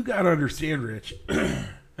 What you got to understand, Rich,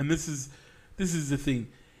 and this is the thing.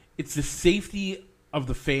 It's the safety of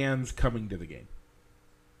the fans coming to the game.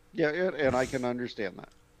 Yeah, and I can understand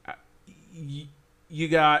that. You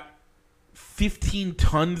got 15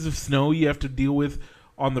 tons of snow you have to deal with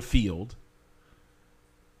on the field,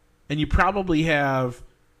 and you probably have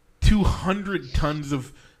 200 tons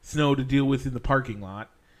of snow to deal with in the parking lot,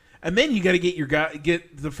 and then you got to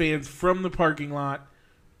get the fans from the parking lot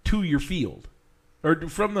to your field, or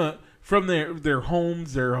from their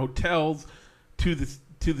homes, their hotels to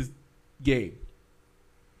the game.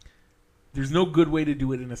 There's no good way to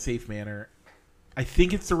do it in a safe manner. I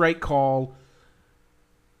think it's the right call.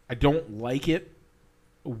 I don't like it.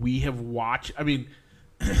 We have watched. I mean,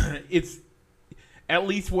 it's at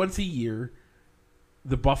least once a year,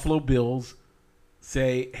 the Buffalo Bills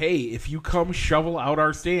say, hey, if you come shovel out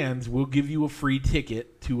our stands, we'll give you a free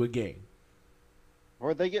ticket to a game.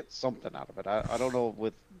 Or they get something out of it. I don't know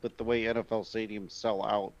with the way NFL stadiums sell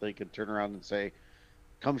out, they could turn around and say,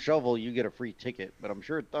 come shovel, you get a free ticket. But I'm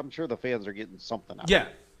sure the fans are getting something out of it. Yeah,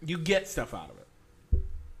 you get stuff out of it.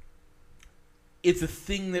 It's a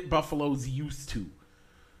thing that Buffalo's used to.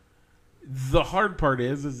 The hard part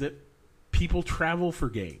is that people travel for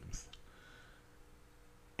games.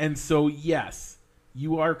 And so, yes,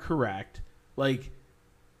 you are correct. Like,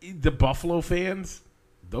 the Buffalo fans,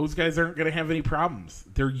 those guys aren't going to have any problems.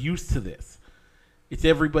 They're used to this. It's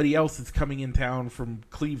everybody else that's coming in town from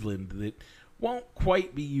Cleveland that won't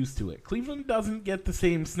quite be used to it. Cleveland doesn't get the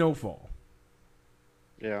same snowfall.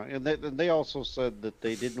 Yeah, and they also said that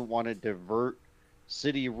they didn't want to divert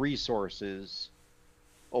city resources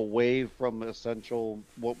away from essential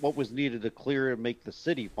what was needed to clear and make the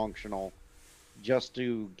city functional, just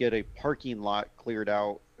to get a parking lot cleared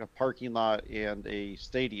out, a parking lot and a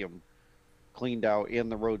stadium cleaned out, and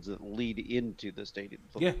the roads that lead into the stadium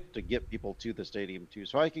to get people to the stadium too.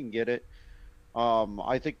 So I can get it.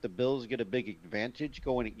 I think the Bills get a big advantage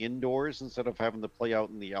going indoors instead of having to play out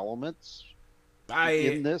in the elements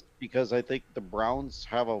in this, because I think the Browns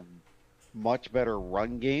have a much better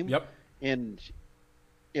run game. Yep. And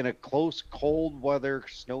in a close, cold weather,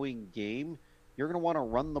 snowing game, you're going to want to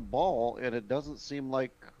run the ball, and it doesn't seem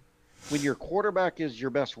like when your quarterback is your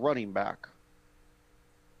best running back,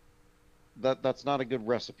 that's not a good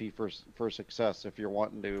recipe for success if you're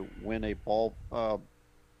wanting to win a ball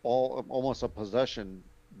almost a possession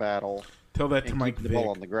battle. Tell that to Mike Vick. The ball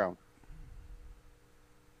on the ground.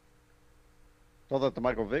 Tell that to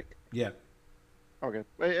Michael Vick? Yeah. Okay.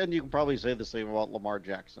 And you can probably say the same about Lamar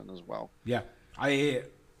Jackson as well. Yeah.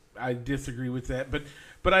 I disagree with that,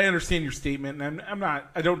 but I understand your statement, and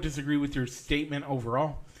I don't disagree with your statement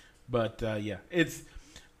overall, but yeah,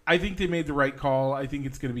 I think they made the right call. I think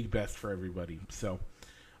it's going to be best for everybody. So,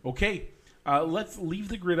 okay, let's leave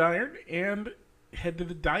the gridiron and head to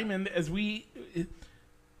the diamond as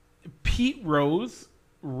Pete Rose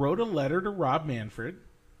wrote a letter to Rob Manfred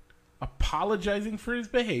apologizing for his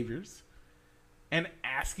behaviors and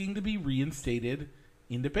asking to be reinstated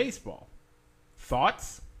into baseball.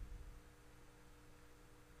 Thoughts?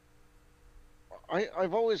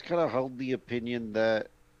 I've always kind of held the opinion that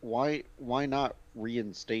why not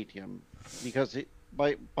reinstate him? Because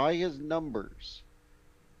by his numbers,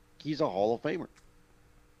 he's a Hall of Famer.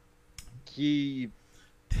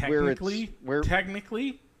 Technically,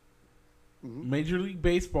 Mm-hmm. Major League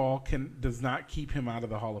Baseball does not keep him out of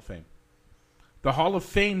the Hall of Fame. The Hall of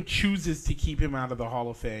Fame chooses to keep him out of the Hall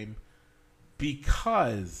of Fame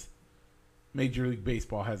because Major League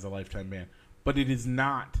Baseball has a lifetime ban. But it is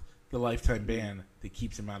not the lifetime ban that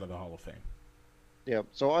keeps him out of the Hall of Fame. Yeah,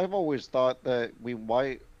 so I've always thought that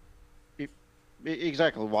why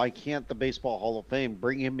can't the Baseball Hall of Fame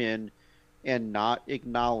bring him in and not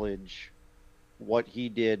acknowledge what he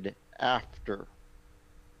did after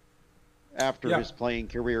his playing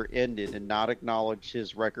career ended, and not acknowledge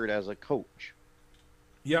his record as a coach?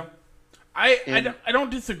 Yeah. I don't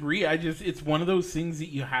disagree. It's one of those things that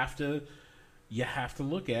you have to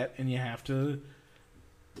look at, and you have to.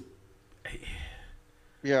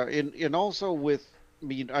 Yeah, and also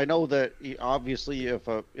I know that obviously if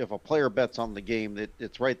a player bets on the game, that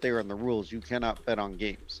it's right there in the rules. You cannot bet on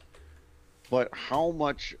games. But how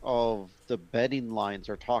much of the betting lines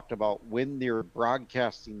are talked about when they're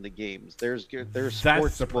broadcasting the games? There's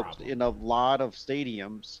sports books in a lot of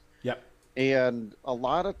stadiums. Yep. And a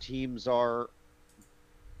lot of teams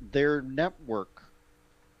their network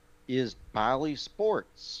is Bally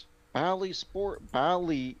Sports.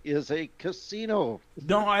 Bally is a casino.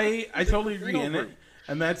 No, I totally agree,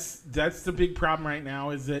 and that's the big problem right now,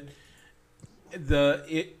 is that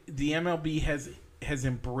the MLB has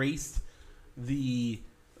embraced the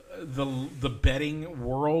betting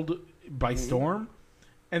world by storm,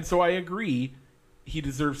 and so I agree he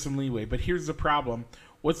deserves some leeway. But here's the problem: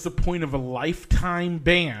 what's the point of a lifetime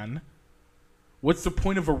ban? What's the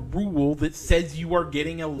point of a rule that says you are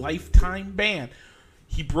getting a lifetime ban?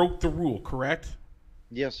 He broke the rule, correct?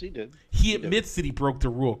 Yes, he did. He admits that he broke the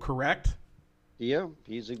rule, correct? Yeah,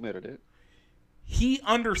 he's admitted it. He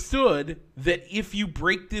understood that if you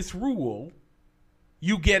break this rule,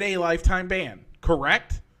 you get a lifetime ban,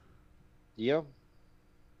 correct? Yeah.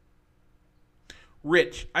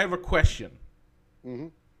 Rich, I have a question. Mm-hmm.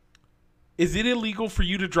 Is it illegal for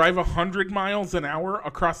you to drive 100 miles an hour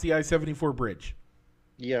across the I-74 bridge?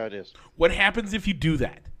 Yeah, it is. What happens if you do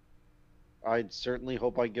that? I'd certainly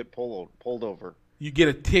hope I get pulled over. You get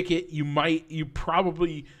a ticket. You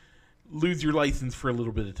probably lose your license for a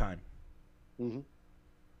little bit of time. Mm-hmm.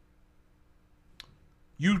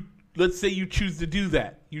 Let's say you choose to do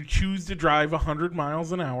that. You choose to drive 100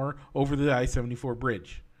 miles an hour over the I-74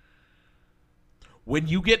 bridge. When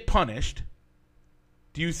you get punished,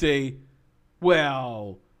 do you say,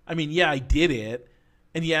 well, I mean, yeah, I did it,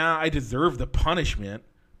 and yeah, I deserve the punishment,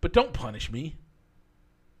 but don't punish me?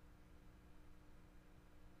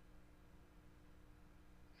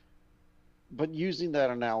 But using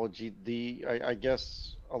that analogy, I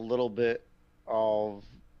guess a little bit of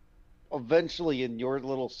eventually in your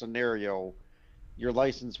little scenario, your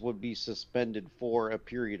license would be suspended for a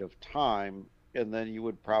period of time, and then you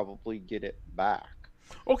would probably get it back.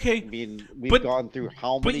 Okay. I mean, we've gone through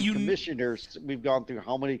how many commissioners? We've gone through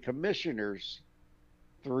how many commissioners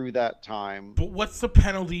through that time? But what's the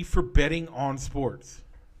penalty for betting on sports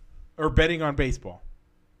or betting on baseball?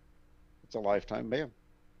 It's a lifetime ban.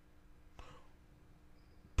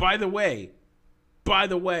 By the way,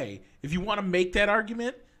 if you want to make that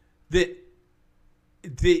argument that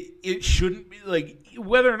it shouldn't be, like,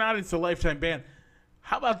 whether or not it's a lifetime ban,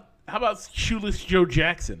 how about Shoeless Joe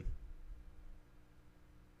Jackson?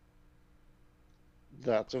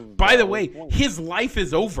 That's a By the way, point. his life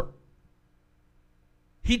is over.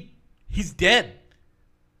 He's dead.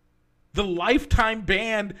 The lifetime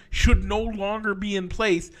ban should no longer be in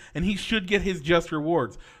place, and he should get his just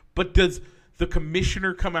rewards. But does the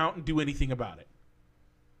commissioner come out and do anything about it?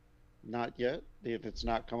 Not yet. If it's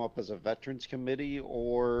not come up as a veterans committee,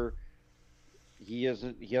 or he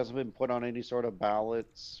hasn't been put on any sort of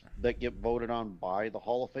ballots that get voted on by the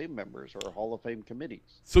Hall of Fame members or Hall of Fame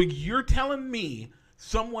committees. So you're telling me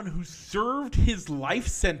someone who served his life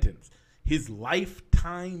sentence, his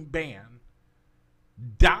lifetime ban,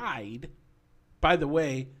 died? By the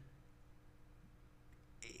way,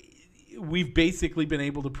 we've basically been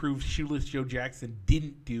able to prove Shoeless Joe Jackson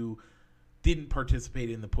didn't participate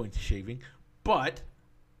in the points shaving, but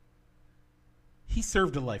he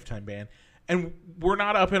served a lifetime ban, and we're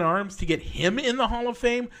not up in arms to get him in the Hall of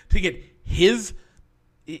Fame, to get his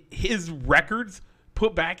records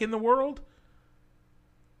put back in the world.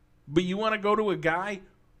 But you want to go to a guy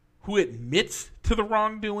who admits to the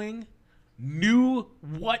wrongdoing, knew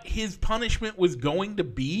what his punishment was going to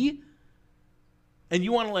be, and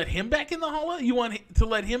you want to let him back in the Hall of? You want to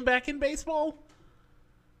let him back in baseball?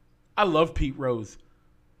 I love Pete Rose.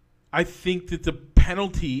 I think that the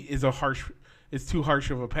penalty is too harsh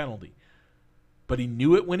of a penalty. But he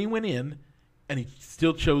knew it when he went in, and he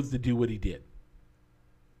still chose to do what he did.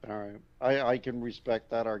 All right. I can respect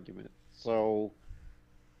that argument. So,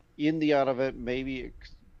 in the out of it, maybe.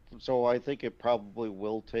 So I think it probably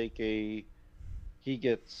will take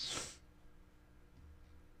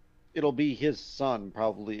it'll be his son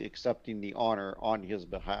probably accepting the honor on his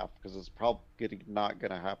behalf, because it's probably not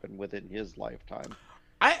going to happen within his lifetime.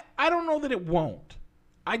 I don't know that it won't.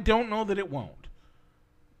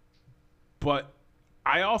 But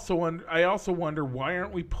I also wonder, why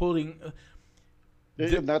aren't we putting...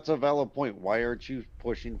 And that's a valid point. Why aren't you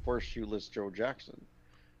pushing for Shoeless Joe Jackson?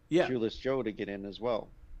 Yeah. Shoeless Joe to get in as well,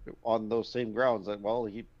 on those same grounds that, well,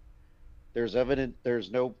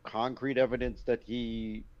 there's no concrete evidence that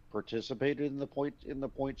he participated in the point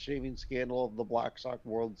shaving scandal of the Black Sox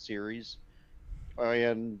World Series,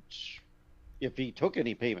 and if he took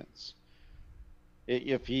any payments,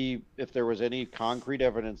 if there was any concrete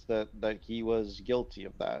evidence that he was guilty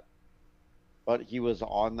of that, but he was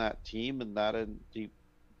on that team, and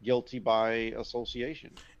guilty by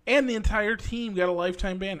association. And the entire team got a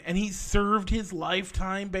lifetime ban, and he served his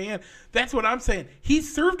lifetime ban. That's what I'm saying. He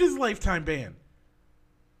served his lifetime ban.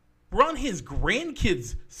 We're on his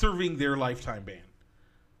grandkids serving their lifetime ban.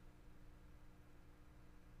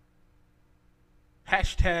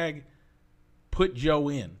 Hashtag put Joe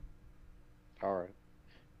in. All right.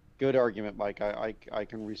 Good argument, Mike. I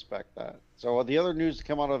can respect that. So the other news to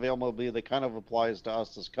come out of MLB that kind of applies to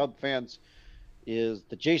us as Cub fans is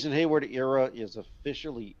the Jason Heyward era is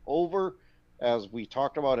officially over. As we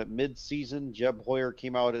talked about at mid-season, Jeb Hoyer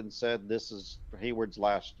came out and said this is Heyward's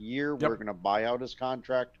last year. Yep. We're going to buy out his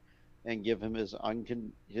contract and give him his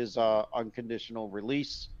unconditional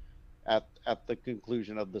release at the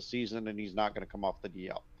conclusion of the season, and he's not going to come off the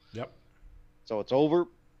DL. Yep. So it's over.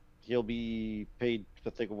 He'll be paid, to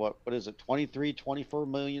think of what is it, $24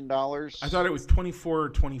 million? I thought it was 24 or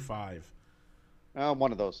 25.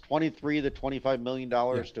 One of those, $23 to $25 million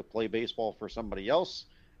to play baseball for somebody else,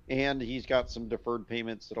 and he's got some deferred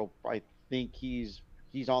payments that'll, I think he's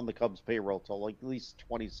on the Cubs payroll till like at least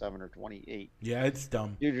 27 or 28 Yeah, it's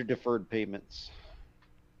dumb. due to deferred payments.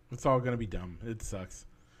 It's all going to be dumb. It sucks.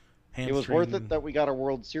 It was worth it Hamstring. that we got a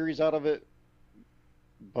World Series out of it,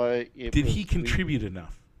 but Did he contribute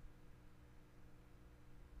enough?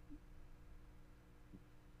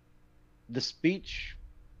 the speech.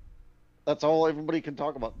 That's all everybody can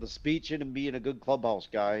talk about. The speech and him being a good clubhouse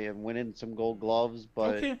guy and winning some Gold Gloves,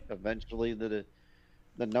 but Okay. eventually the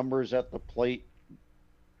numbers at the plate.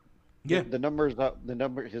 Yeah. The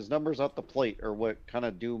his numbers at the plate are what kind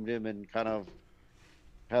of doomed him and kind of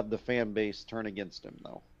had the fan base turn against him,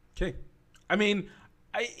 though. Okay. I mean,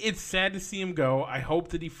 it's sad to see him go. I hope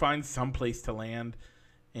that he finds some place to land.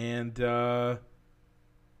 And, I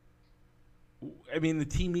mean, the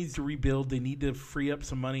team needs to rebuild. They need to free up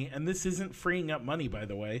some money. And this isn't freeing up money, by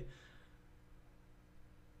the way.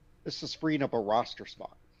 This is freeing up a roster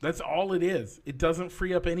spot. That's all it is. It doesn't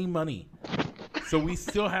free up any money. So we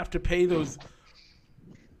still have to pay those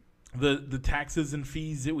the taxes and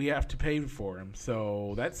fees that we have to pay for him.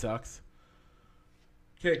 So that sucks.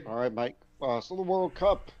 Okay. All right, Mike. So the World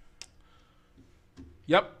Cup.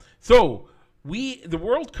 Yep. So the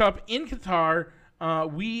World Cup in Qatar,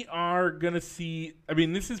 we are gonna see. I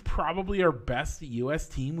mean, this is probably our best U.S.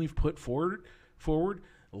 team we've put forward.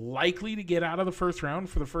 Likely to get out of the first round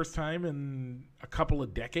for the first time in a couple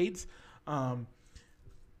of decades.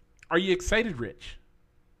 Are you excited, Rich?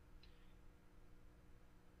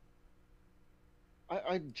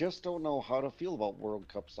 I just don't know how to feel about World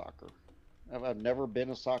Cup soccer. I've never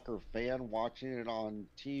been a soccer fan. Watching it on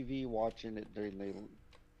TV, watching it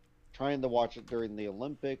trying to watch it during the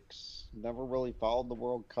Olympics. Never really followed the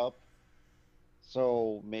World Cup,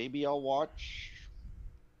 so maybe I'll watch.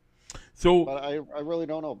 So, But I really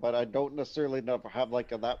don't know. But I don't necessarily have like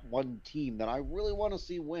that one team that I really want to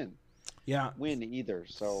see win yeah. either.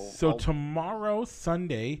 So Tomorrow,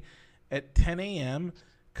 Sunday, at 10 a.m.,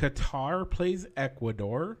 Qatar plays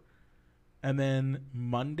Ecuador, and then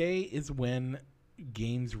Monday is when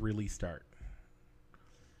games really start.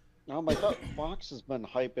 Now, I thought Fox has been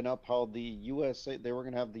hyping up how the USA they were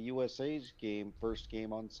going to have the USA's first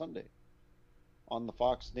game on Sunday, on the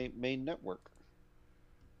Fox main network.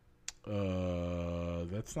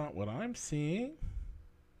 That's not what I'm seeing.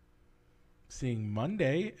 Seeing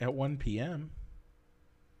Monday at 1 p.m.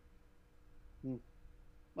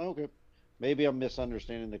 Okay, maybe I'm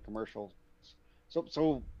misunderstanding the commercial.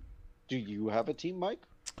 So, do you have a team, Mike?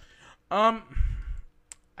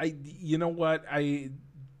 You know what,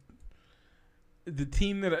 the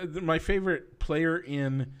team that my favorite player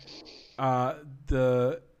in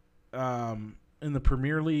the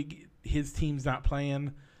Premier League, his team's not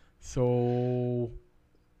playing, so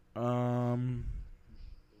I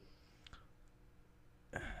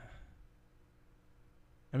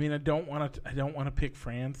mean, I don't want to pick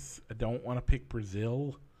France. I don't want to pick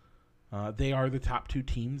Brazil. They are the top two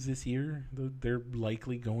teams this year. They're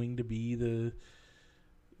likely going to be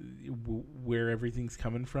where everything's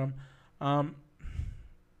coming from.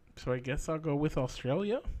 So I guess I'll go with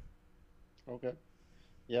Australia. Okay.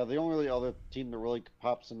 Yeah, the only other team that really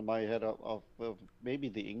pops into my head of maybe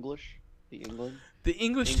the England. The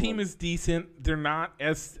English team is decent. They're not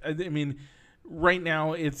as. I mean, right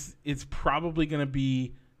now it's probably going to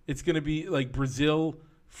be like Brazil,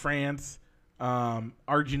 France,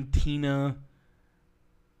 Argentina,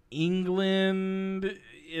 England.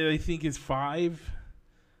 I think is 5,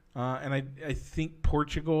 and I think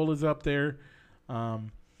Portugal is up there.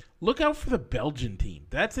 Look out for the Belgian team.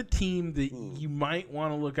 That's a team that you might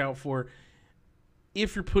want to look out for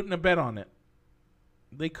if you're putting a bet on it.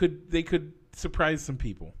 They could surprise some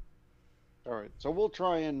people. All right, so we'll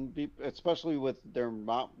try and be, especially with there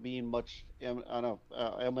not being much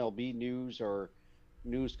MLB news or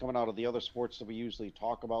news coming out of the other sports that we usually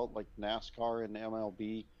talk about, like NASCAR and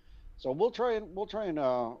MLB. So we'll try and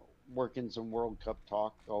work in some World Cup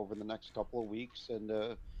talk over the next couple of weeks,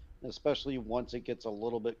 and especially once it gets a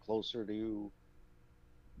little bit closer to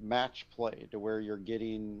match play, to where you're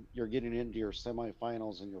getting into your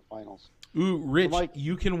semifinals and your finals. Ooh, Rich, Mike,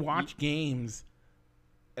 you can watch games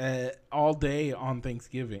all day on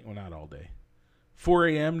Thanksgiving. Well, not all day. 4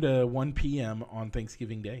 a.m. to 1 p.m. on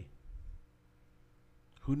Thanksgiving Day.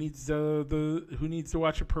 Who needs to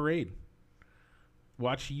watch a parade?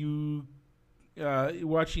 Watch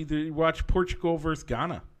Portugal versus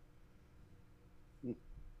Ghana.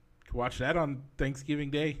 Watch that on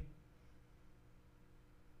Thanksgiving Day.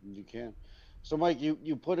 You can. So, Mike,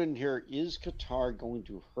 you put in here, is Qatar going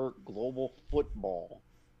to hurt global football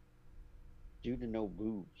due to no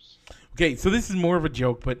boobs? Okay, so this is more of a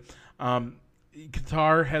joke, but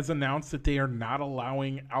Qatar has announced that they are not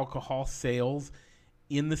allowing alcohol sales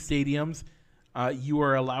in the stadiums. You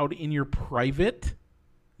are allowed in your private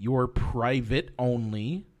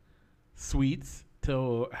only suites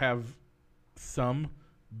to have some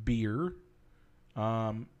beer.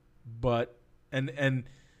 But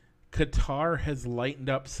Qatar has lightened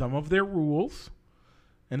up some of their rules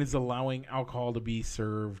and is allowing alcohol to be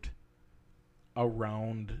served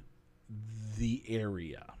around the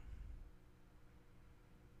area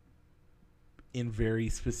in very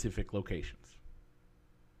specific locations.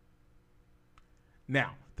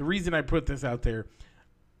 Now, the reason I put this out there,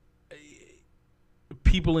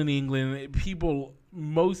 people in England,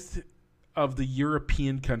 most of the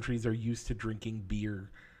European countries are used to drinking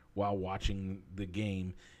beer while watching the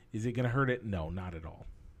game. Is it going to hurt it? No, not at all.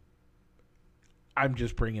 I'm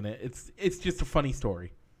just bringing it. It's just a funny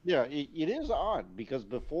story. Yeah, it is odd because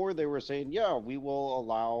before they were saying, yeah, we will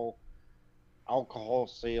allow alcohol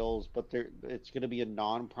sales, but it's going to be in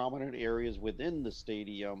non-prominent areas within the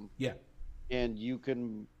stadium. Yeah. And you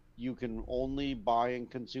can only buy and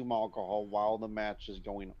consume alcohol while the match is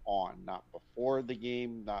going on, not before the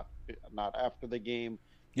game, not after the game.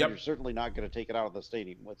 Yep. You're certainly not going to take it out of the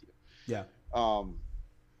stadium with you. Yeah.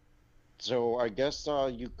 So I guess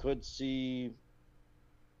you could see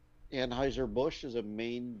Anheuser-Busch as a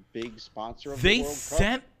main big sponsor of the World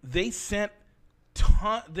Cup. They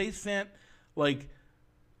sent like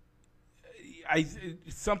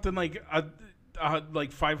something like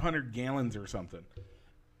 500 gallons or something.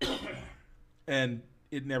 And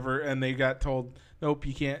they got told, nope,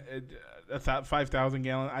 you can't. 5,000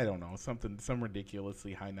 gallons. I don't know, some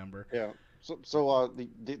ridiculously high number. Yeah. So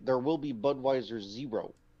there will be Budweiser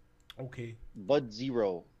Zero. Okay. Bud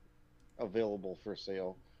Zero available for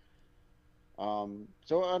sale.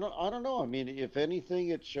 So I don't know. I mean, if anything,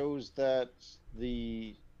 it shows that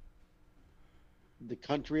the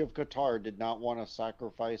country of Qatar did not want to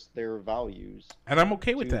sacrifice their values, and I'm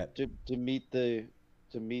okay with that. To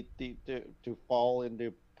fall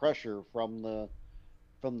into pressure from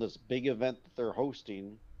this big event that they're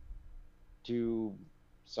hosting to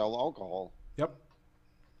sell alcohol. Yep.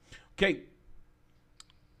 Okay.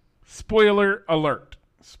 Spoiler alert.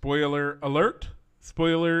 Spoiler alert.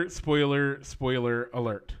 Spoiler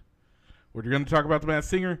alert. We're going to talk about The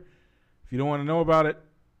Masked Singer. If you don't want to know about it,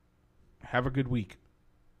 have a good week.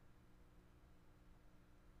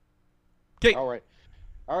 Okay. All right.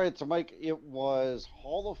 So, Mike, it was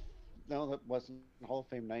that wasn't Hall of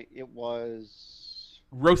Fame night. It was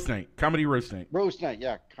Roast Night. Comedy Roast Night. Roast Night,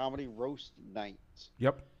 yeah. Comedy Roast Night.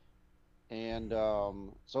 Yep. And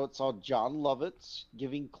so it saw John Lovitz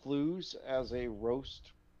giving clues as a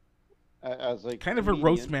roast, as a kind of a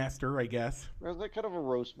roast master, I guess. As a kind of a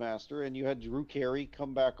roast master, and you had Drew Carey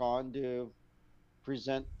come back on to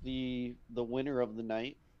present the winner of the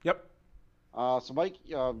night. Yep. So Mike,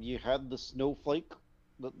 you had the Snowflake.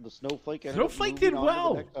 The Snowflake. Snowflake did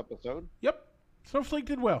well. The next episode. Yep. Snowflake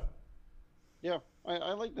did well. Yeah,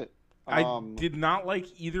 I liked it. I did not like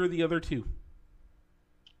either of the other two.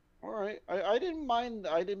 All right, I didn't mind.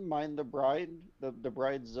 The bride, the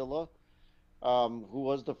Bridezilla, who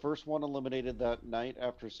was the first one eliminated that night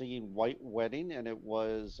after singing "White Wedding," and it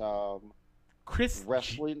was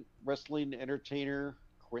wrestling entertainer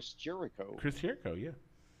Chris Jericho. Chris Jericho, yeah.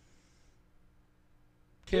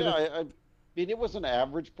 Yeah, I mean, it was an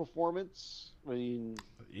average performance. I mean,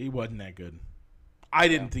 he wasn't that good. I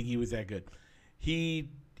didn't think he was that good. He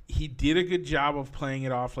did a good job of playing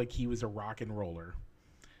it off like he was a rock and roller.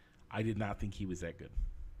 I did not think he was that good.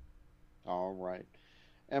 All right.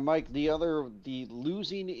 And Mike, the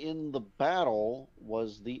losing in the battle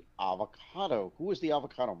was the Avocado. Who was the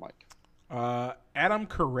Avocado, Mike? Adam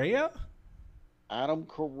Carolla. Adam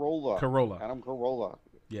Carolla.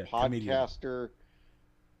 Yeah,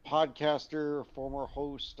 podcaster, former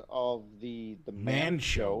host of the Man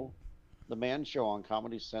Show. The Man Show on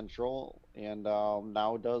Comedy Central, and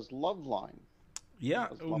now does Loveline. Yeah,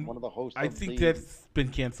 one of the hosts. I think that's been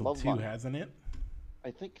canceled too, hasn't it?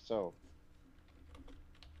 I think so.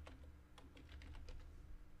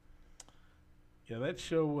 Yeah, that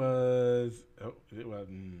show was.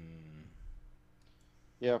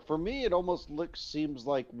 Yeah, for me, it almost seems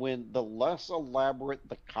like when the less elaborate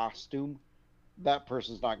the costume, that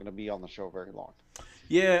person's not going to be on the show very long.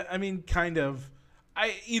 Yeah, I mean, kind of.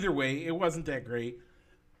 Either way, it wasn't that great.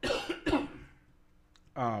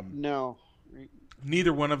 No.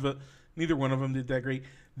 Neither one of them did that great.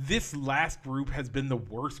 This last group has been the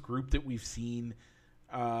worst group that we've seen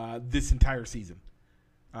this entire season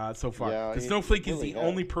so far. Yeah, the Snowflake is the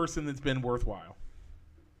only person that's been worthwhile.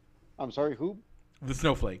 I'm sorry, who? The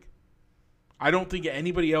Snowflake. I don't think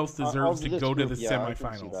anybody else deserves to go to the I can see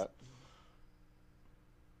semifinals. that.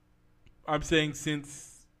 I'm saying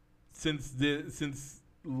since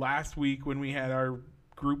last week when we had our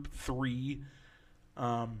group 3,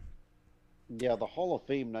 Yeah, the Hall of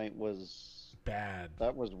Fame night was bad.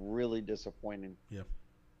 That was really disappointing. Yeah.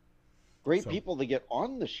 Great people to get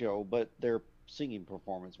on the show, but their singing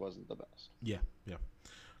performance wasn't the best. Yeah.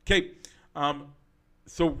 Okay.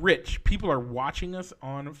 So Rich, people are watching us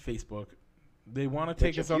on Facebook. They want to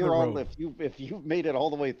take us on the road. If you've made it all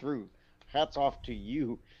the way through, hats off to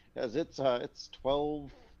you, as it's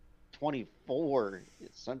 12:24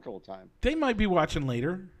 Central Time. They might be watching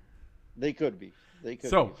later. They could be.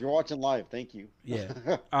 So, if you're watching live, thank you.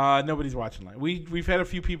 Yeah. Nobody's watching live. We've had a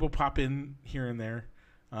few people pop in here and there.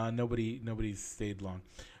 Nobody's stayed long.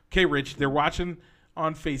 Okay, Rich, they're watching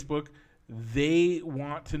on Facebook. They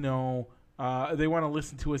want to know. They want to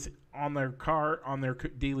listen to us on their car, on their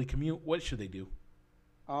daily commute. What should they do?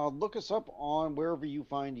 Look us up on wherever you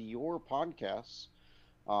find your podcasts.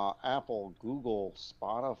 Apple, Google,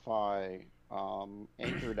 Spotify,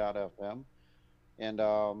 Anchor.fm, and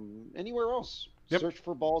anywhere else. Yep. Search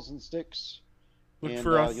for Balls and Sticks. Look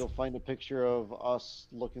for us. You'll find a picture of us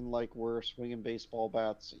looking like we're swinging baseball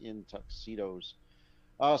bats in tuxedos.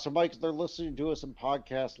 So, Mike, they're listening to us in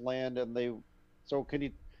podcast land, so can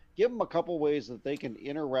you give them a couple ways that they can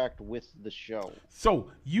interact with the show?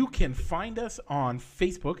 So you can find us on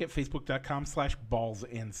Facebook at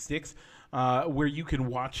facebook.com/ballsandsticks, where you can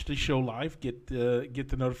watch the show live, get the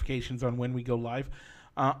notifications on when we go live,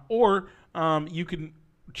 or you can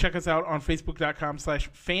check us out on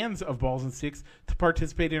facebook.com/fans of Balls and Sticks to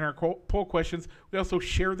participate in our poll questions. We also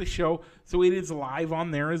share the show, so it is live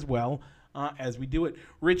on there as well as we do it.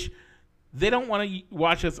 Rich, they don't want to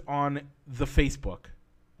watch us on the Facebook.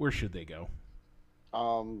 Where should they go?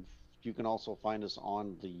 You can also find us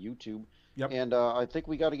on the YouTube. Yep. And I think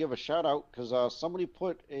we got to give a shout out because somebody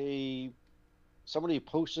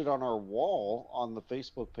posted on our wall on the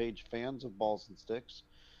Facebook page, Fans of Balls and Sticks,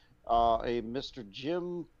 a Mr.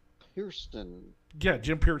 Jim Pearson. Yeah,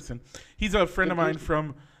 Jim Pearson. He's a friend of mine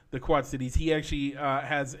from the Quad Cities. He actually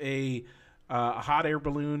has a hot air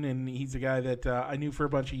balloon, and he's a guy that I knew for a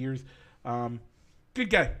bunch of years. Good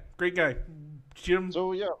guy. Great guy. Jim,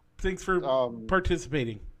 so yeah, thanks for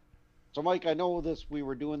participating. So, Mike, I know we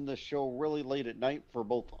were doing this show really late at night for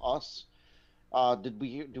both us.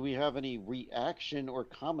 Do we have any reaction or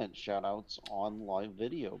comment shout outs on live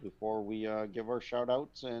video before we give our shout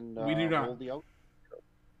outs and we do not. Roll the outro?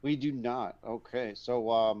 We do not. Okay. So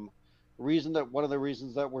one of the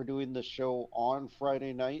reasons that we're doing this show on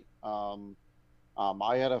Friday night,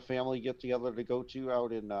 I had a family get together to go to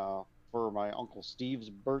out in for my Uncle Steve's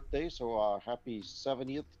birthday. So happy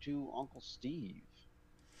 70th to Uncle Steve.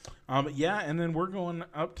 Yeah, and then we're going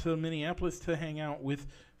up to Minneapolis to hang out with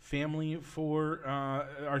family for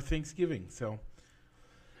our Thanksgiving. So,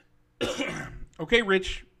 okay,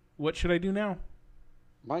 Rich, what should I do now?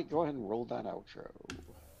 Mike, go ahead and roll that outro.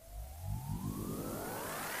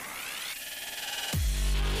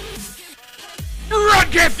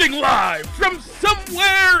 Broadcasting live from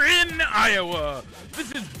somewhere in Iowa,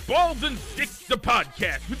 this is Balls and Sticks, the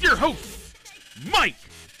podcast, with your hosts, Mike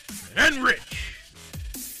and Rich.